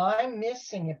 unless I'm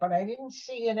missing it, but I didn't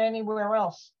see it anywhere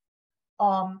else,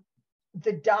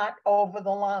 the dot over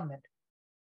the lamed.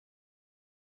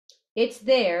 It's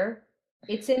there.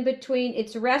 It's in between.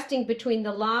 It's resting between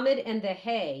the lamed and the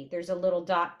hay. There's a little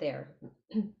dot there.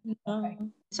 Okay.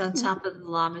 It's on top of the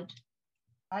lamed.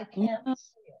 I can't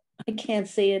see it. I can't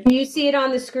see it. Can you see it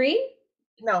on the screen?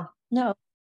 No. No.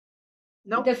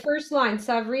 Nope. The first line,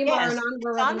 Savri Yes, Maranan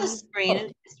it's on the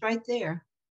screen. It's right there.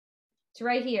 It's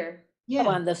right here. Yeah. Oh,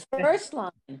 on the first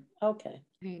line. Okay.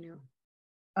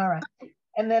 All right.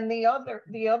 And then the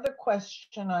other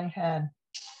question I had,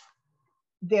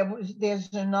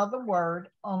 there's another word,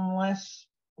 unless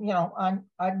I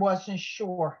wasn't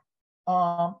sure.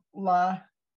 La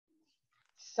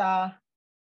sa,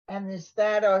 and is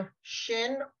that a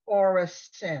shin or a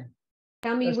sin?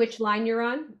 Tell me which line you're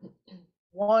on.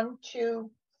 1,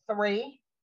 2, 3,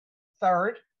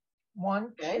 third.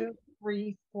 1, Okay. 2,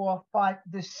 3, 4, 5.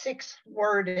 The 6th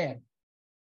word in.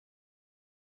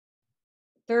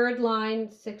 Third line,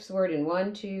 6th word in.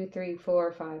 1, 2, 3,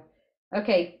 4, 5.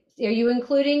 Okay. Are you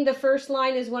including the first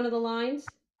line as one of the lines?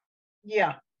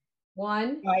 Yeah.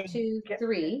 1, 2,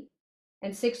 3.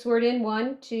 And 6th word in.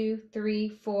 1, 2, 3,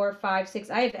 4, 5, 6.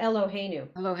 I have Eloheinu.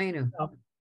 Eloheinu. Oh.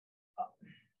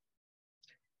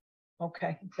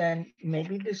 Okay, then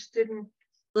maybe this didn't.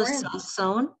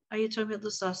 L'sasson? Are you talking about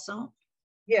l'sasson?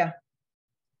 Yeah.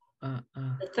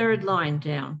 The third line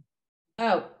down.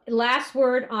 Oh, last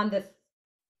word on the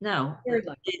third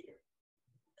line.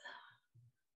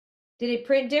 Did it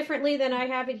print differently than I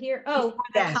have it here? Oh,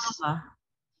 yes.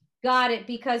 Got it,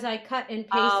 because I cut and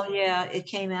pasted. Oh, yeah, it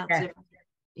came out different.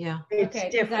 Yeah. It's okay,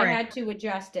 because I had to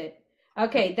adjust it.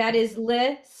 Okay, that is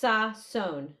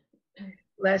l'sasson.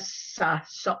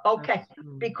 So okay,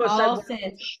 because All I wasn't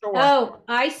sense. sure. Oh,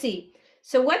 I see.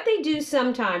 So what they do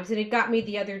sometimes, and it got me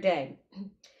the other day,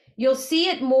 you'll see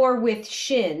it more with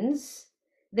shins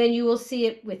than you will see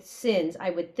it with sins, I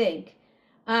would think,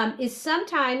 is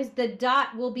sometimes the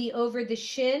dot will be over the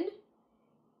shin.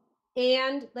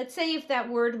 And let's say if that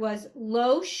word was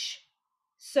losh,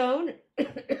 sewn,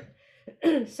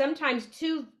 sometimes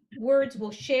two words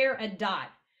will share a dot.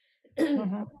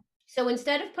 So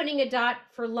instead of putting a dot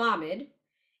for lamed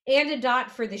and a dot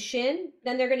for the shin,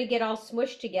 then they're going to get all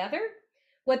smushed together.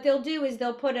 What they'll do is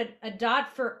they'll put a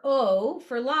dot for O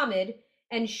for lamed,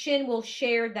 and shin will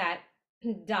share that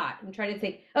dot. I'm trying to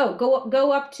think. Oh,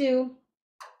 go up to,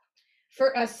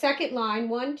 for a second line,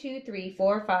 1, 2, 3,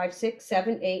 4, 5, 6,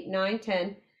 7, 8, 9,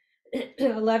 10,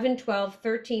 11, 12,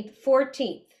 13th,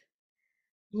 14th.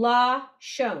 La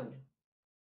shown.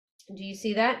 Do you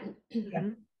see that?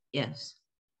 Yes.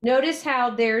 Notice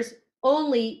how there's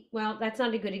only, well, that's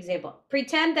not a good example.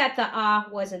 Pretend that the ah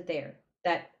wasn't there,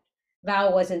 that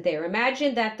vowel wasn't there.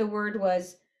 Imagine that the word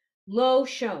was lo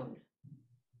shon.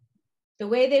 The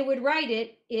way they would write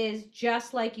it is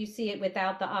just like you see it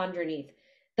without the underneath.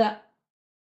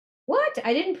 What?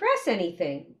 I didn't press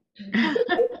anything.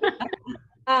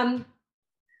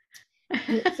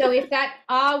 So if that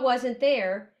wasn't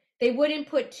there, they wouldn't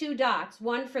put 2 dots,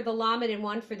 one for the lamed and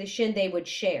one for the shin. They would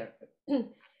share.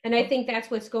 And I think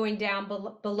that's what's going down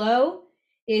below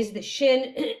is the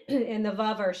shin and the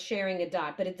vav are sharing a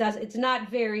dot, but it's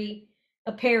not very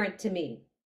apparent to me.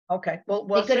 Okay, well,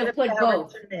 They could have put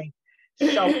both. To me.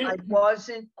 So I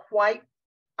wasn't quite,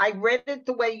 I read it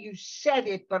the way you said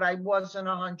it, but I wasn't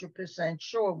 100%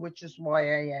 sure, which is why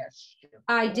I asked you.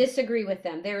 I disagree with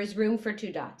them. There is room for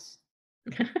 2 dots.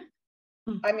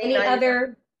 I mean,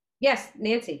 yes,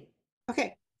 Nancy.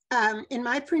 Okay, in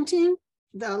my printing,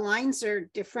 the lines are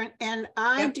different, and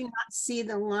I do not see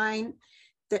the line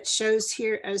that shows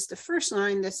here as the first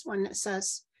line, this one that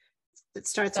says, that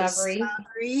starts with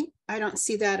Sabri. I don't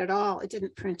see that at all. It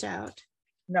didn't print out.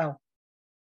 No.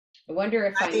 I wonder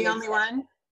if I'm the only one.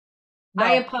 No.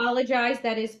 I apologize.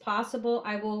 That is possible.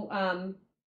 I will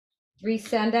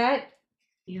resend that.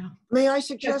 Yeah. May I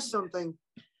suggest something?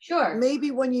 Sure.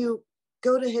 Maybe when you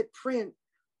go to hit print,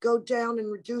 go down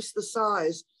and reduce the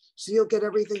size so you'll get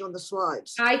everything on the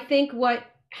slides. I think what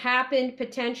happened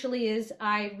potentially is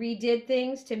I redid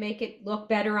things to make it look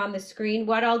better on the screen.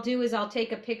 What I'll do is I'll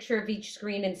take a picture of each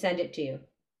screen and send it to you.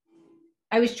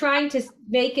 I was trying to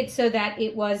make it so that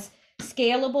it was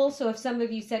scalable. So if some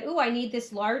of you said, oh, I need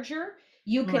this larger,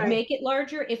 you could make it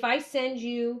larger. If I send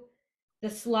you the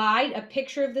slide, a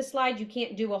picture of the slide, you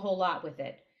can't do a whole lot with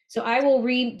it. So I will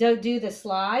do the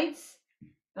slides.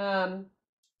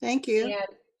 Thank you.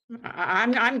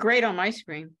 I'm great on my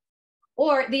screen.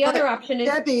 Or the other option is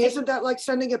Debbie, isn't that like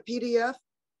sending a PDF?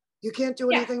 You can't do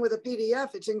anything with a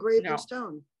PDF. It's engraved in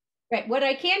stone. Right. What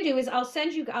I can do is I'll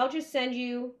just send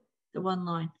you the one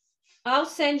line. I'll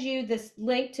send you this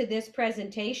link to this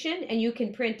presentation and you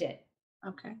can print it.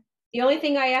 Okay. The only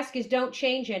thing I ask is don't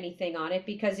change anything on it,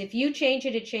 because if you change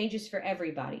it, it changes for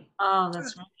everybody. Oh,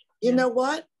 that's right. You know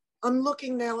what? I'm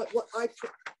looking now at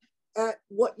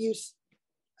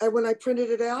when I printed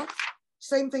it out.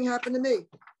 Same thing happened to me.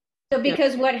 So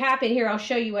because what happened here, I'll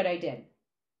show you what I did.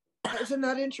 Isn't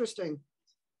that interesting?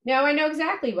 Now I know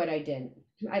exactly what I did.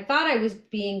 I thought I was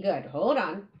being good. Hold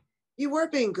on. You were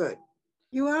being good.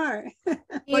 You are.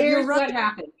 Here's what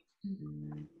happened.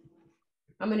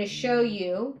 I'm going to show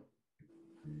you.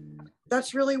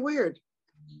 That's really weird.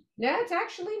 No, it's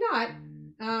actually not.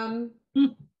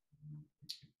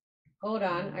 Hold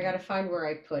on. I got to find where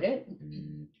I put it.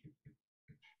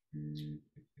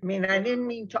 I mean, I didn't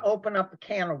mean to open up a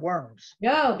can of worms.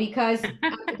 No, because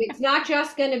it's not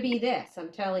just going to be this. I'm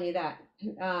telling you that.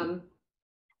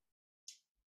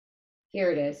 Here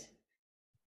it is.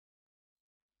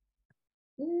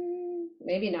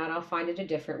 Maybe not. I'll find it a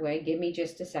different way. Give me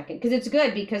just a second, because it's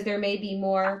good, because there may be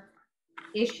more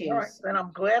issues. All right, then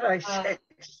I'm glad I said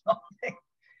something.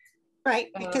 Right,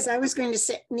 because I was going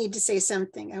to need to say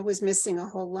something. I was missing a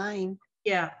whole line.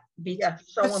 Yeah. Yeah,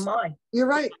 so am I. You're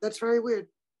right. That's very weird.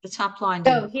 The top line.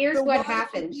 So here's what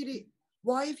happened.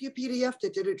 Why, if you PDF'd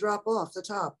it, did it drop off the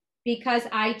top? Because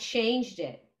I changed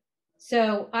it.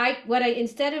 So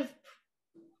instead of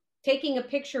taking a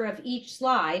picture of each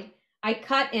slide, I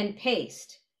cut and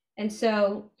paste. And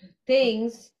so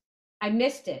I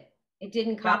missed it. It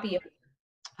didn't copy it.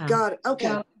 Got it. Okay.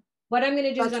 So what I'm going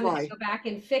to do is I'm going to go back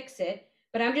and fix it,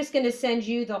 but I'm just going to send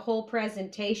you the whole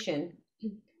presentation.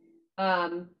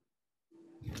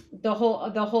 The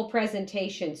whole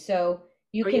presentation, so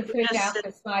you can print out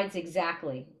the slides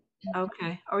exactly.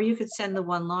 Okay, or you could send the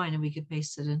one line and we could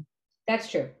paste it in. That's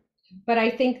true, but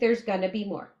I think there's going to be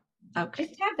more. Okay.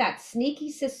 Just have that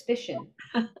sneaky suspicion.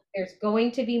 There's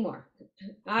going to be more.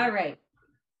 All right,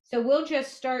 so we'll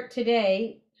just start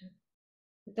today,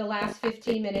 the last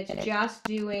 15 minutes, just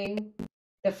doing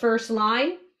the first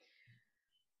line.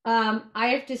 I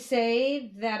have to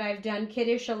say that I've done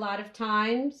Kiddush a lot of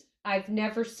times. I've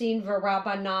never seen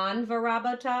Varabanan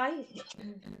Varabatai.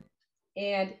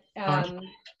 And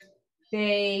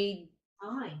they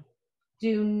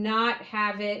do not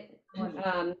have it.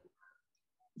 I'm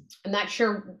not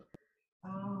sure.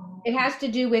 It has to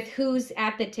do with who's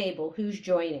at the table, who's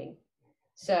joining.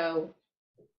 So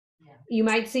you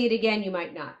might see it again, you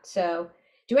might not. So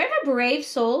do I have a brave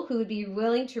soul who would be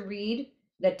willing to read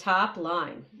the top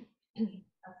line?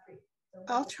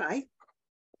 I'll try.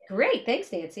 Great.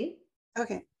 Thanks, Nancy.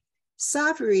 Okay.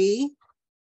 Savri,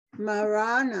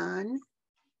 Maranan,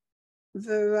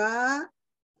 Varabanan,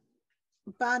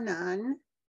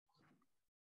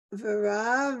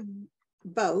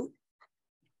 Varabot,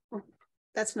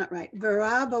 that's not right.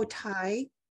 Verabotai,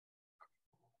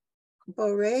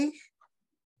 Borech,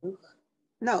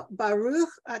 no, Baruch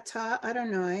Atah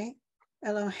Adonai,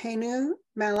 Eloheinu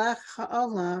Melech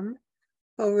Haolam,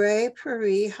 Borei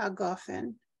Peri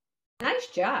Hagofen. Nice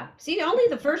job. See, only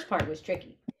the first part was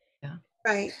tricky. Yeah.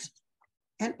 Right.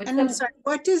 And But I'm some- sorry,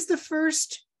 what do the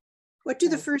first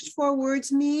 4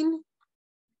 words mean?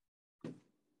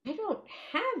 I don't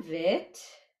have it.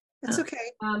 It's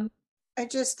okay. Um, I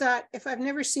just thought if I've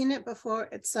never seen it before,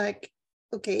 it's like,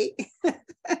 okay.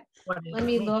 What does let it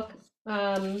me mean? look.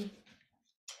 I'll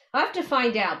have to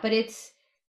find out, but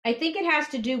I think it has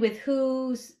to do with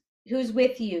who's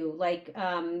with you, like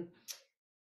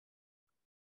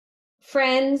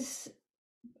friends.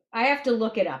 I have to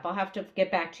look it up. I'll have to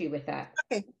get back to you with that.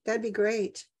 Okay, that'd be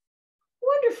great.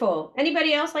 Wonderful.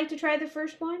 Anybody else like to try the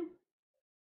first one?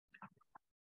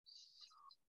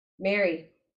 Mary.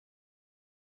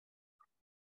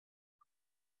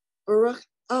 Baruch.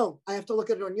 Oh, I have to look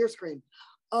at it on your screen.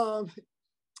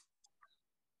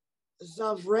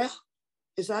 Zavrech,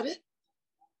 is that it?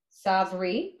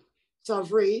 Savri.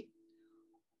 Savri.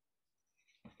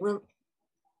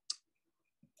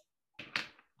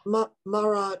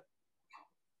 Marat.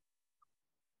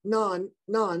 None.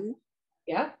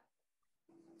 Yep.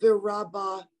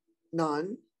 Viraba.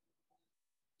 None.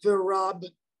 Virab.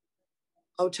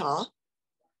 Ota.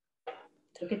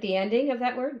 Look at the ending of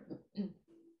that word.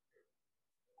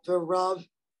 Virav.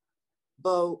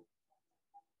 Bo.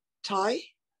 Tai.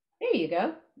 There you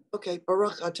go. Okay,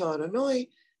 Baruch Atah Adonai,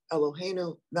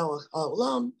 Eloheinu Melech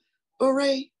Haolam,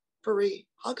 Borei Peri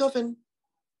Hagofen.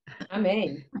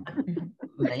 Amen.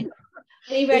 Right.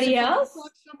 Anybody else?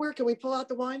 Somewhere, can we pull out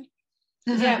the wine?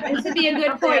 Yeah, this would be a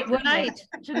good point. wouldn't it?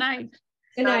 Tonight.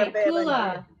 Good Not a night. bad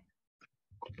Kula.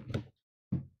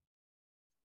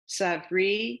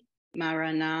 Savri,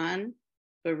 Maranan,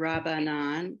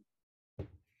 Barabanan,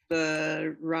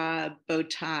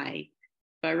 Barabotai,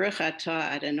 Baruch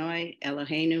Atah Adonai,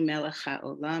 Eloheinu Melech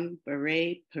HaOlam,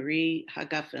 Barei Peri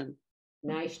Hagafen.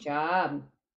 Nice job.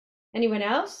 Anyone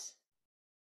else?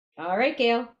 All right,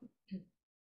 Gail.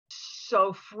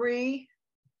 So free,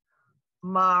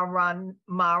 Maranan,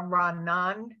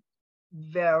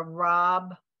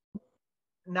 Verab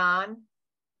Nan,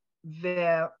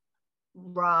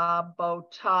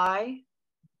 Verabotai,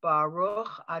 Baruch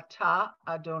Atah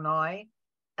Adonai,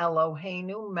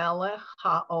 Eloheinu Melech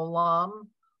HaOlam,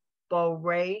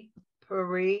 Borei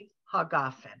Peri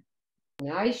Hagafen.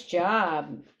 Nice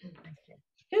job.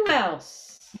 Who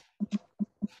else?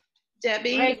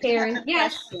 Debbie, All right, Karen. I have a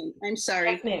Yes. question. I'm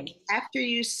sorry. Yes, ma'am. After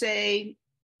you say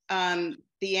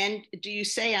the end, do you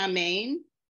say Amen?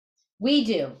 We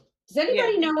do. Does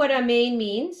anybody know what amen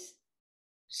means?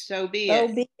 So be So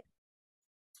it. be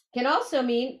Can also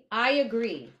mean I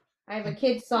agree. I have a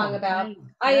kid's song Oh, about right.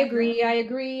 I Yeah.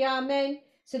 agree, amen.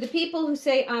 So the people who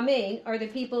say amen are the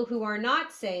people who are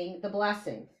not saying the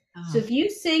blessing. So Oh. if you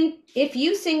sing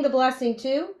the blessing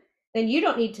too, then you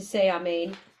don't need to say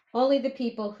amen. Only the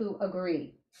people who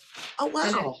agree. Oh,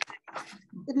 wow.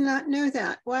 Did not know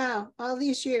that. Wow, all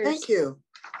these years. Thank you.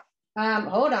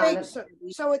 Hold on. Great.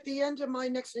 So at the end of my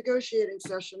next negotiating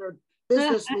session or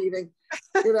business meeting,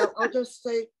 I'll just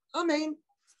say, Amen.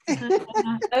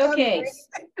 Okay.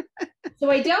 So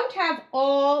I don't have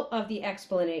all of the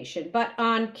explanation, but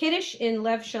on Kiddush in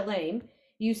Lev Shalem,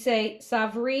 you say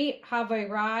Savri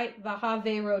Haverai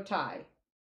Vahaverotai.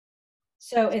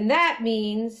 So, and that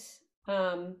means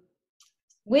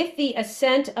with the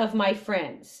assent of my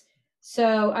friends.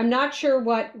 So I'm not sure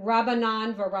what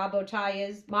Rabbanan Varabotai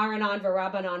is, Maranan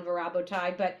Varabanan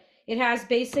Varabotai, but it has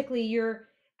basically you're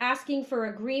asking for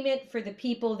agreement for the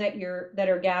people that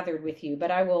are gathered with you. But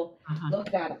I will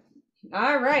look that up.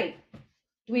 All right.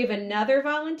 Do we have another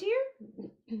volunteer?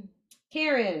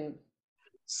 Karen.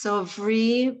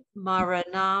 Sovri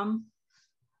Maranam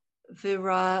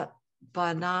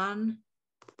Virabanan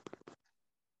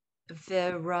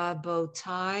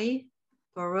Virabotai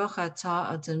Baruch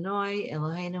Atah Adonai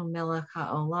Eloheinu Melech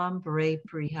HaOlam Borei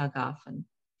Peri Hagafen.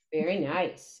 Very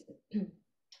nice.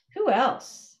 Who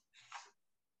else?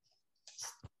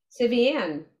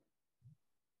 Sivian.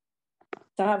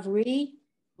 Savri,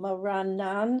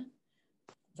 Maranan,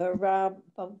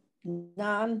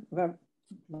 Varabanan,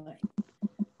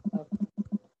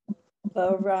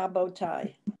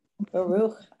 Varabotai,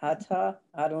 Baruch Atah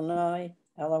Adonai,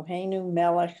 Eloheinu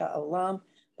Melech HaOlam,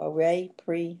 Borei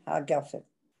Pri Hagafen.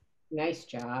 Nice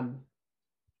job.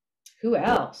 Who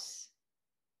else?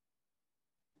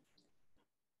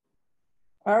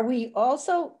 Are we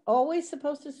also always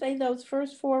supposed to say those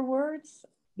first 4 words?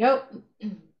 Nope.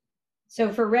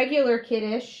 So for regular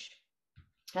Kiddush,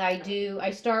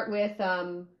 I start with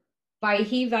Vayihiva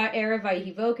Erev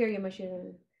Vayihi Boker Yom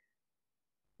HaShina.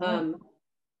 Let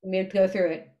me go through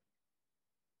it.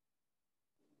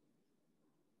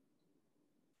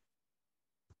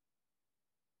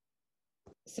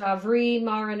 Savri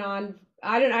Maranan.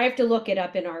 I have to look it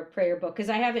up in our prayer book because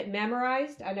I have it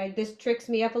memorized and this tricks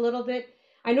me up a little bit.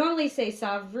 I normally say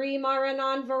Savri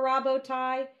Maranan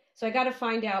Varabotai. So I got to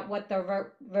find out what the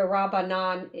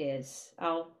Varabanan is.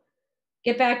 I'll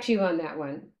get back to you on that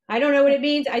one. I don't know what it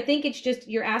means. I think it's just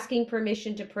you're asking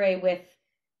permission to pray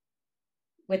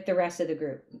with the rest of the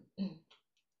group.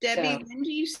 Debbie, when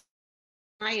do you say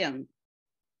Mayim?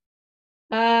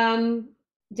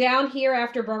 Down here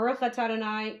after Baruch Atah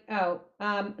Adonai.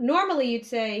 Normally you'd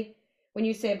say when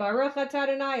you say Baruch Atah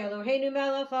Adonai Eloheinu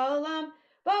Melech Haolam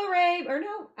Borei, or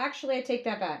no, actually I take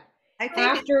that back. I think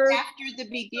after the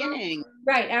beginning.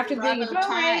 Right, after the beginning.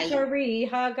 Borei Sari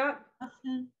Hagat.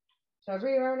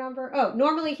 Savri Maranan. Oh,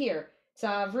 normally here.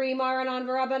 Savri Maranan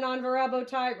Varabanan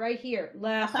Varabotai, right here.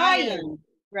 L'chaim.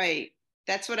 Right.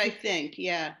 That's what I think.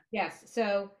 Yeah. Yes.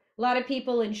 So a lot of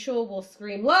people in shul will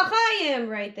scream L'chaim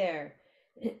right there.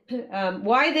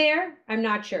 Why there? I'm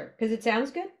not sure because it sounds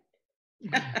good.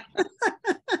 I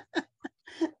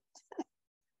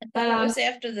thought it was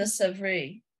after the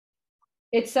Savri.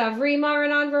 It's Savri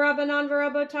Maranan Varabanan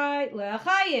Varabotai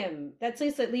L'chaim. That's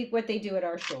at least what they do at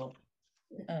our shul.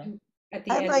 At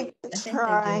the I'd end. like to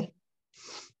try.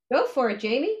 Go for it,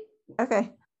 Jamie. Okay.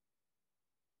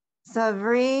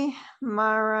 Savri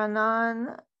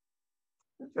Maranan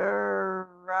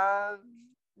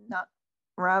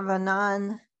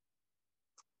Ravanan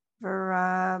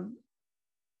Varabotai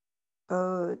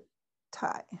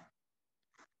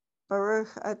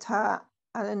Baruch Atah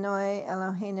Adonai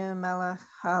Eloheinu Melech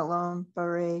Haolam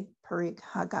Borei Parik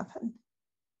Hagafen.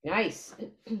 Nice.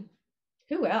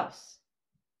 Who else?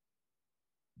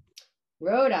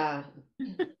 Rhoda.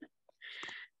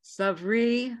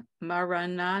 Savri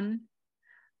Maranan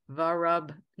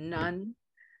Varabnan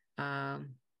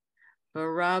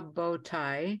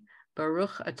Varabotai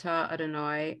Baruch Atah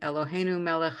Adonai Eloheinu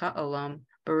Melech Haolam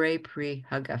Borei Pri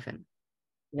Hagafen.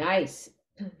 Nice.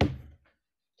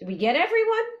 Did we get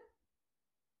everyone?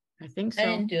 I think so. I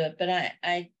didn't do it, but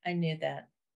I knew that.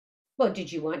 Well,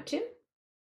 did you want to?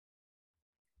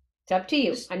 It's up to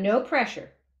you. No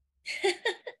pressure.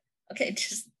 Okay,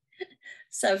 just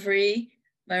Savri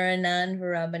Maranan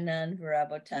Varabanan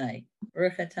Varabotai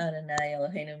Baruch Atah Adonai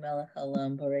Eloheinu Melech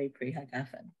Haolam Borei Pri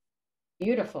Hagafen.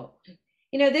 Beautiful.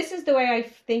 This is the way I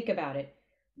think about it.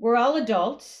 We're all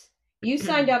adults. You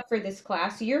signed up for this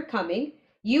class. You're coming.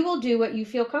 You will do what you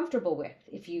feel comfortable with.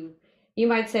 If you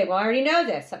might say, well, I already know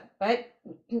this, but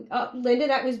Linda,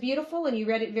 that was beautiful. And you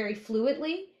read it very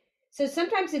fluently. So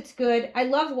sometimes it's good. I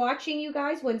love watching you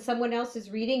guys when someone else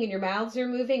is reading and your mouths are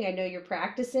moving. I know you're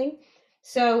practicing.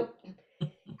 So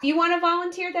if you want to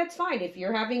volunteer, that's fine. If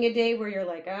you're having a day where you're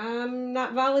like, I'm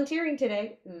not volunteering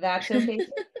today, that's okay.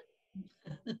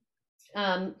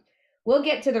 We'll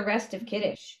get to the rest of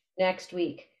Kiddush next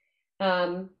week.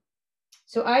 So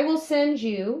I will send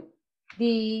you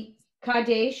the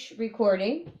Kadesh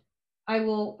recording. I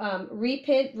will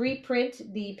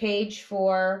reprint the page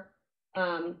for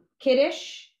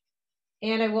Kiddush,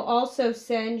 and I will also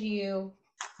send you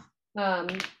a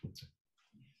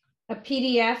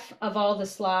PDF of all the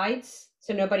slides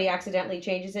so nobody accidentally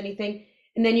changes anything.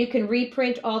 And then you can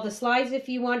reprint all the slides if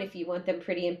you want them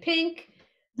pretty in pink.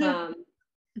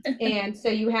 And so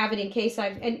you have it in case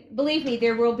and believe me,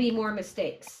 there will be more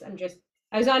mistakes.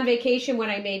 I was on vacation when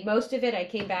I made most of it. I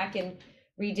came back and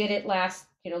redid it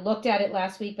looked at it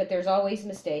last week, but there's always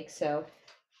mistakes. So,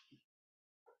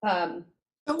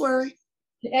 don't worry.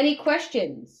 Any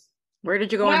questions? Where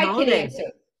did you go on holiday?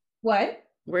 What?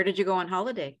 Where did you go on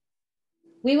holiday?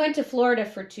 We went to Florida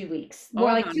for 2 weeks,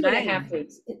 more like 2.5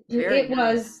 weeks. It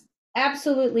was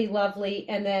absolutely lovely.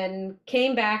 And then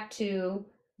came back to,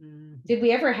 did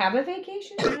we ever have a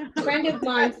vacation? A friend of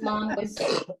mine's mom was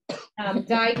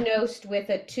diagnosed with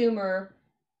a tumor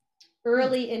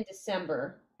early in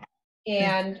December.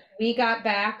 And we got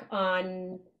back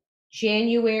on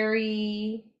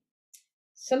January,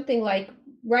 something like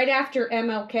right after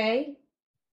MLK,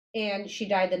 and she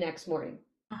died the next morning.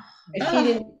 And she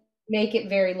didn't make it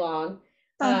very long.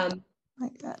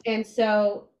 And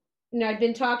so, I'd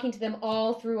been talking to them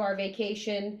all through our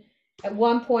vacation. At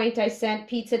one point, I sent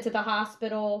pizza to the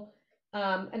hospital,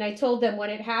 and I told them when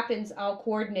it happens, I'll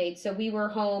coordinate. So we were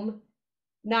home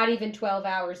not even 12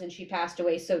 hours and she passed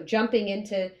away. So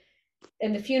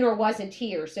and the funeral wasn't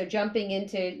here. So jumping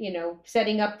into,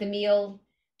 setting up the meal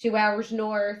 2 hours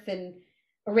north and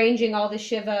arranging all the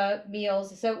Shiva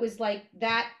meals. So it was like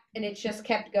that, and it's just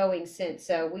kept going since.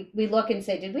 So we look and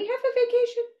say, did we have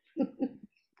a vacation?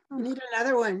 I'll need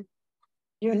another one.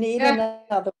 You need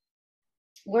another.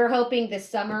 We're hoping this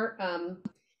summer.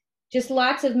 Just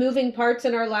lots of moving parts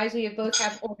in our lives. We both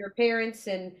have older parents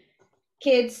and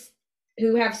kids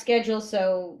who have schedules,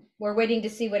 so we're waiting to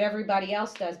see what everybody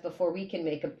else does before we can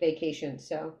make a vacation.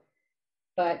 So,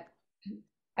 but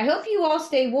I hope you all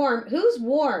stay warm. Who's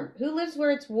warm? Who lives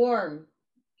where it's warm?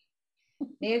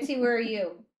 Nancy, where are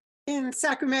you? In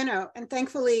Sacramento, and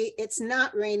thankfully it's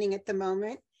not raining at the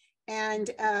moment. And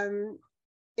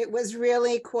it was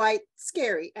really quite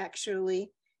scary,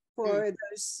 actually, for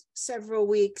those several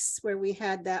weeks where we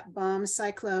had that bomb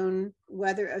cyclone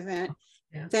weather event.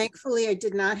 Yeah. Thankfully, I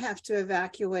did not have to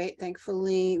evacuate.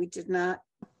 Thankfully, we did not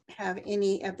have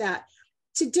any of that.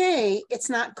 Today, it's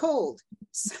not cold.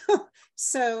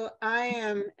 So I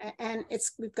am, and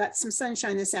we've got some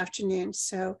sunshine this afternoon.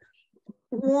 So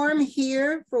warm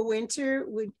here for winter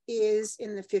is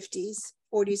in the 50s,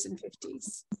 40s and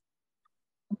 50s.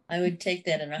 I would take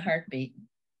that in a heartbeat.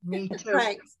 Me too.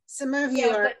 Right. Some of you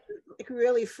are like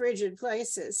really frigid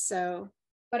places. So,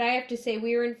 but I have to say,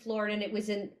 we were in Florida and it was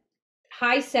in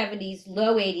high 70s,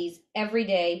 low 80s every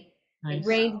day. Nice. It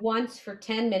rained once for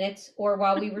 10 minutes or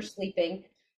while we were sleeping.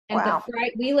 And wow.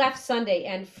 We left Sunday,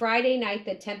 and Friday night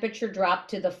the temperature dropped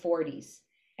to the 40s.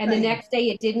 And the next day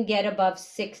it didn't get above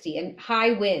 60 and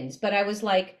high winds. But I was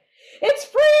like, it's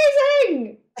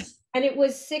freezing. And it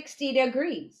was 60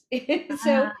 degrees.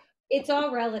 So it's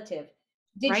all relative.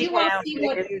 Did you all see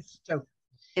what it is?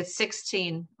 It's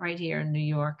 16 right here in New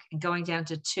York and going down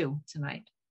to 2 tonight.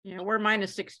 Yeah, we're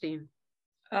minus 16.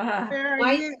 Where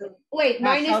are you? Wait,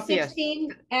 minus Celsius.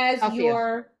 16 as Celsius.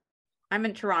 Your... I'm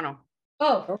in Toronto.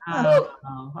 Oh,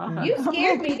 you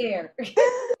scared me there.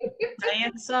 Stay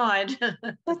inside.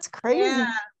 That's crazy.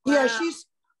 Yeah, wow. She's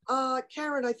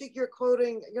Karen, I think you're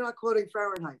not quoting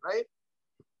Fahrenheit, right?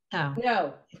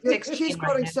 No. She's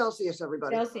quoting Celsius,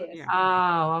 everybody. Celsius. Yeah.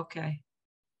 Oh, okay.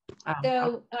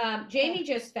 So Jamie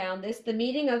just found this, the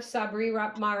meeting of Sabri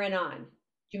Maranan.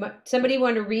 Somebody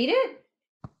want to read it?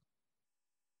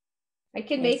 I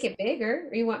can make it bigger.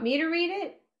 Or you want me to read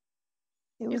it?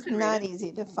 It was not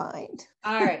easy to find.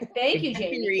 All right. Thank you,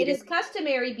 Jamie. It is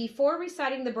customary before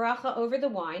reciting the bracha over the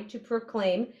wine to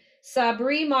proclaim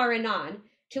Sabri Maranan,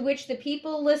 to which the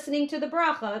people listening to the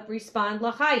bracha respond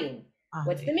L'chaim.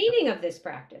 What's the meaning of this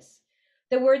practice?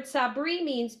 The word Sabri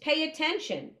means pay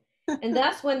attention. And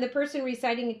thus, when the person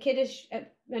reciting a Kiddush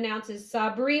announces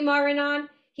Sabri Maranan,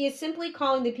 he is simply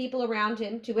calling the people around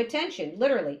him to attention,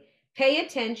 literally. Pay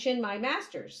attention, my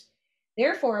masters.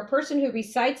 Therefore, a person who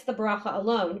recites the bracha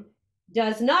alone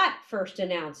does not first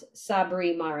announce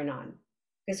Sabri Maranan.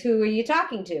 Because who are you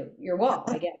talking to? Your wall,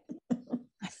 I guess.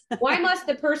 Why must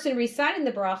the person reciting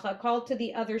the bracha call to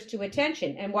the others to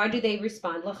attention? And why do they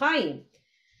respond L'chaim?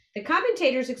 The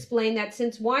commentators explain that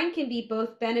since wine can be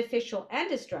both beneficial and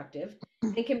destructive,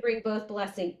 and can bring both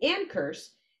blessing and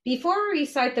curse, before we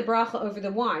recite the bracha over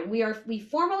the wine, we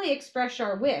formally express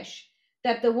our wish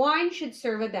that the wine should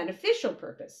serve a beneficial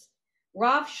purpose.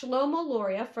 Rav Shlomo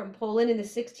Loria from Poland in the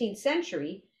 16th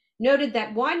century noted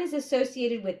that wine is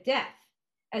associated with death,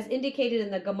 as indicated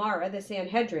in the Gemara, the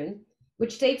Sanhedrin,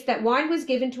 which states that wine was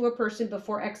given to a person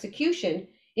before execution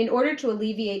in order to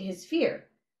alleviate his fear.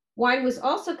 Wine was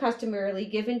also customarily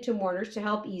given to mourners to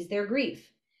help ease their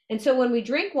grief. And so when we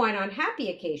drink wine on happy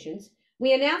occasions,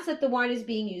 we announce that the wine is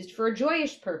being used for a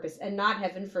joyous purpose and not,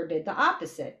 heaven forbid, the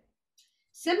opposite.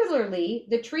 Similarly,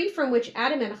 the tree from which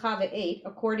Adam and Chava ate,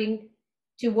 according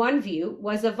to one view,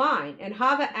 was a vine, and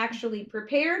Chava actually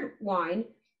prepared wine,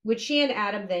 which she and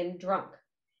Adam then drunk.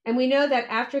 And we know that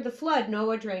after the flood,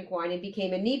 Noah drank wine and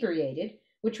became inebriated,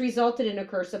 which resulted in a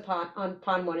curse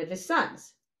upon one of his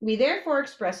sons. We therefore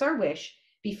express our wish,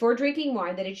 before drinking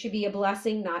wine, that it should be a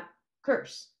blessing, not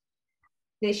curse.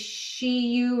 The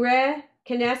Shiure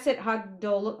Knesset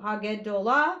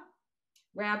Hagedolah,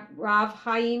 Rav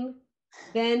Chaim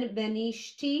Ben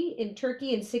Benishti in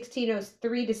Turkey in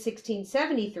 1603 to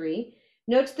 1673,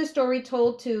 notes the story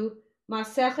told to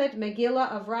Masechet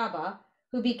Megillah of Rabbah,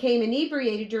 who became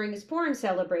inebriated during his Purim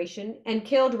celebration and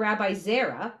killed Rabbi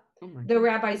Zera, though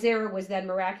Rabbi Zera was then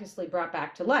miraculously brought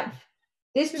back to life.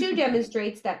 This too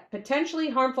demonstrates that potentially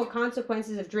harmful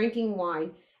consequences of drinking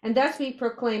wine, and thus we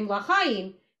proclaim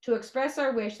L'chaim to express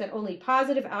our wish that only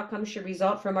positive outcomes should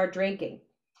result from our drinking.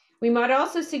 We might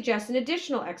also suggest an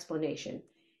additional explanation.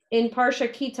 In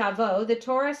Parsha Ki Tavo, the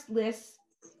Torah lists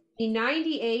the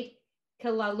 98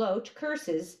 kalalot,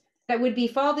 curses, that would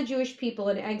befall the Jewish people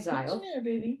in exile.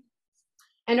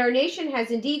 And our nation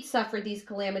has indeed suffered these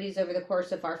calamities over the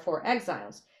course of our 4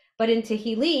 exiles. But in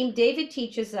Tehillim, David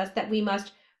teaches us that we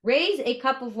must raise a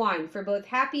cup of wine for both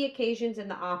happy occasions and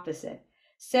the opposite.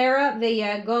 Sarah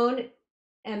ve'yagon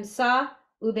emsa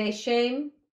ubeshem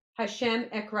Hashem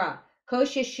ekra.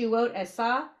 Kosh yeshuot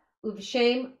esa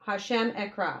ubeshem Hashem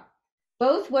ekra.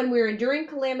 Both when we're enduring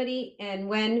calamity and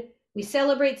when we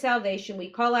celebrate salvation, we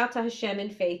call out to Hashem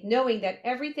in faith, knowing that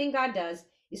everything God does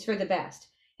is for the best.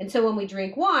 And so when we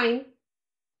drink wine,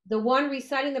 the one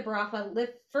reciting the bracha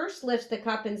first lifts the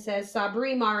cup and says,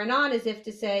 Sabri Maranan, as if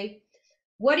to say,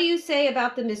 what do you say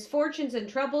about the misfortunes and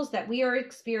troubles that we are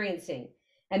experiencing?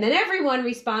 And then everyone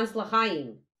responds,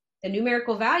 L'chaim. The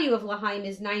numerical value of L'chaim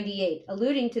is 98,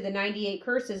 alluding to the 98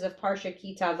 curses of Parsha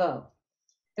Ki Tavo.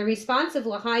 The response of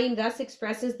L'chaim thus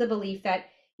expresses the belief that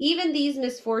even these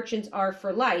misfortunes are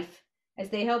for life, as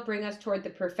they help bring us toward the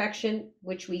perfection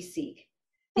which we seek.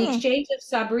 The exchange of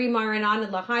Sabri, Maranan,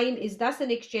 and L'chaim is thus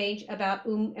an exchange about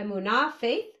emunah,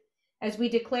 faith, as we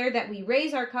declare that we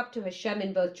raise our cup to Hashem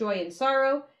in both joy and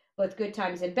sorrow, both good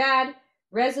times and bad,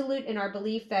 resolute in our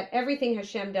belief that everything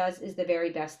Hashem does is the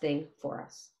very best thing for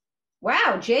us.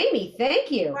 Wow, Jamie,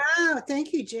 thank you. Wow,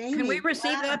 thank you, Jamie. Can we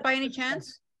receive that by any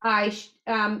chance?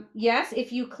 Yes,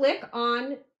 if you click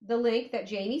on the link that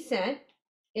Jamie sent,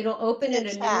 it'll open in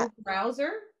a new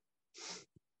browser.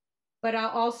 But I'll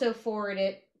also forward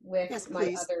it with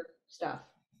my other stuff.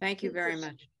 Thank you very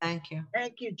much. Thank you.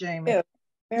 Thank you, Jamie.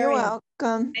 You're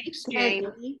welcome. Thanks,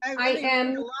 Jamie. I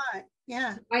learned a lot.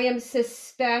 Yeah. I am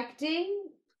suspecting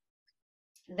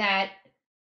that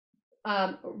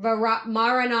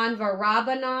Maranan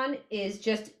Varabanan is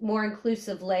just more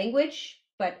inclusive language,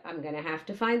 but I'm going to have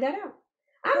to find that out.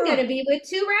 I'm going to be with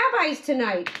 2 rabbis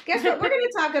tonight. Guess what? We're going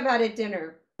to talk about at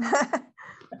dinner.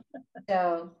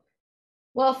 So,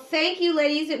 well, thank you,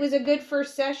 ladies. It was a good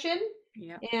first session.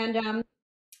 Yeah. And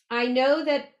I know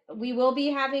that we will be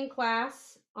having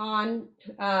class on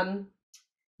the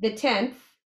 10th.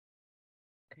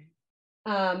 Okay.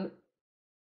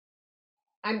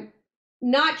 I'm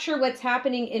not sure what's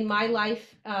happening in my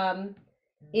life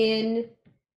in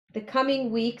the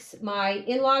coming weeks. My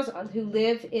in-laws who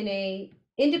live in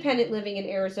independent living in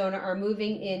Arizona are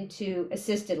moving into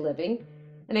assisted living.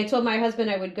 And I told my husband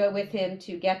I would go with him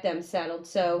to get them settled.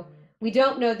 So we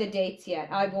don't know the dates yet.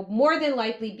 I will more than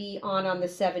likely be on the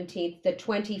 17th. The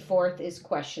 24th is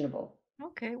questionable.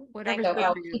 Okay, whatever. So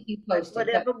I'll keep you posted.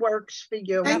 Whatever works for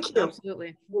you. Thank you.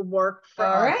 Absolutely. Will work for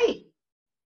All us. right.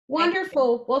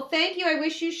 Wonderful. Well, thank you. I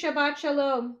wish you Shabbat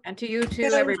Shalom. And to you too,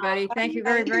 everybody. Thank you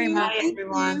very, very much.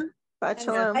 Everyone. Shabbat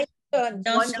shalom.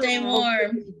 Don't stay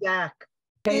warm. Be back.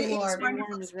 Stay It's warm. wonderful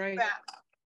Warm is to be right. back.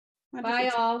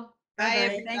 Bye, all. Bye, Bye.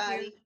 everybody.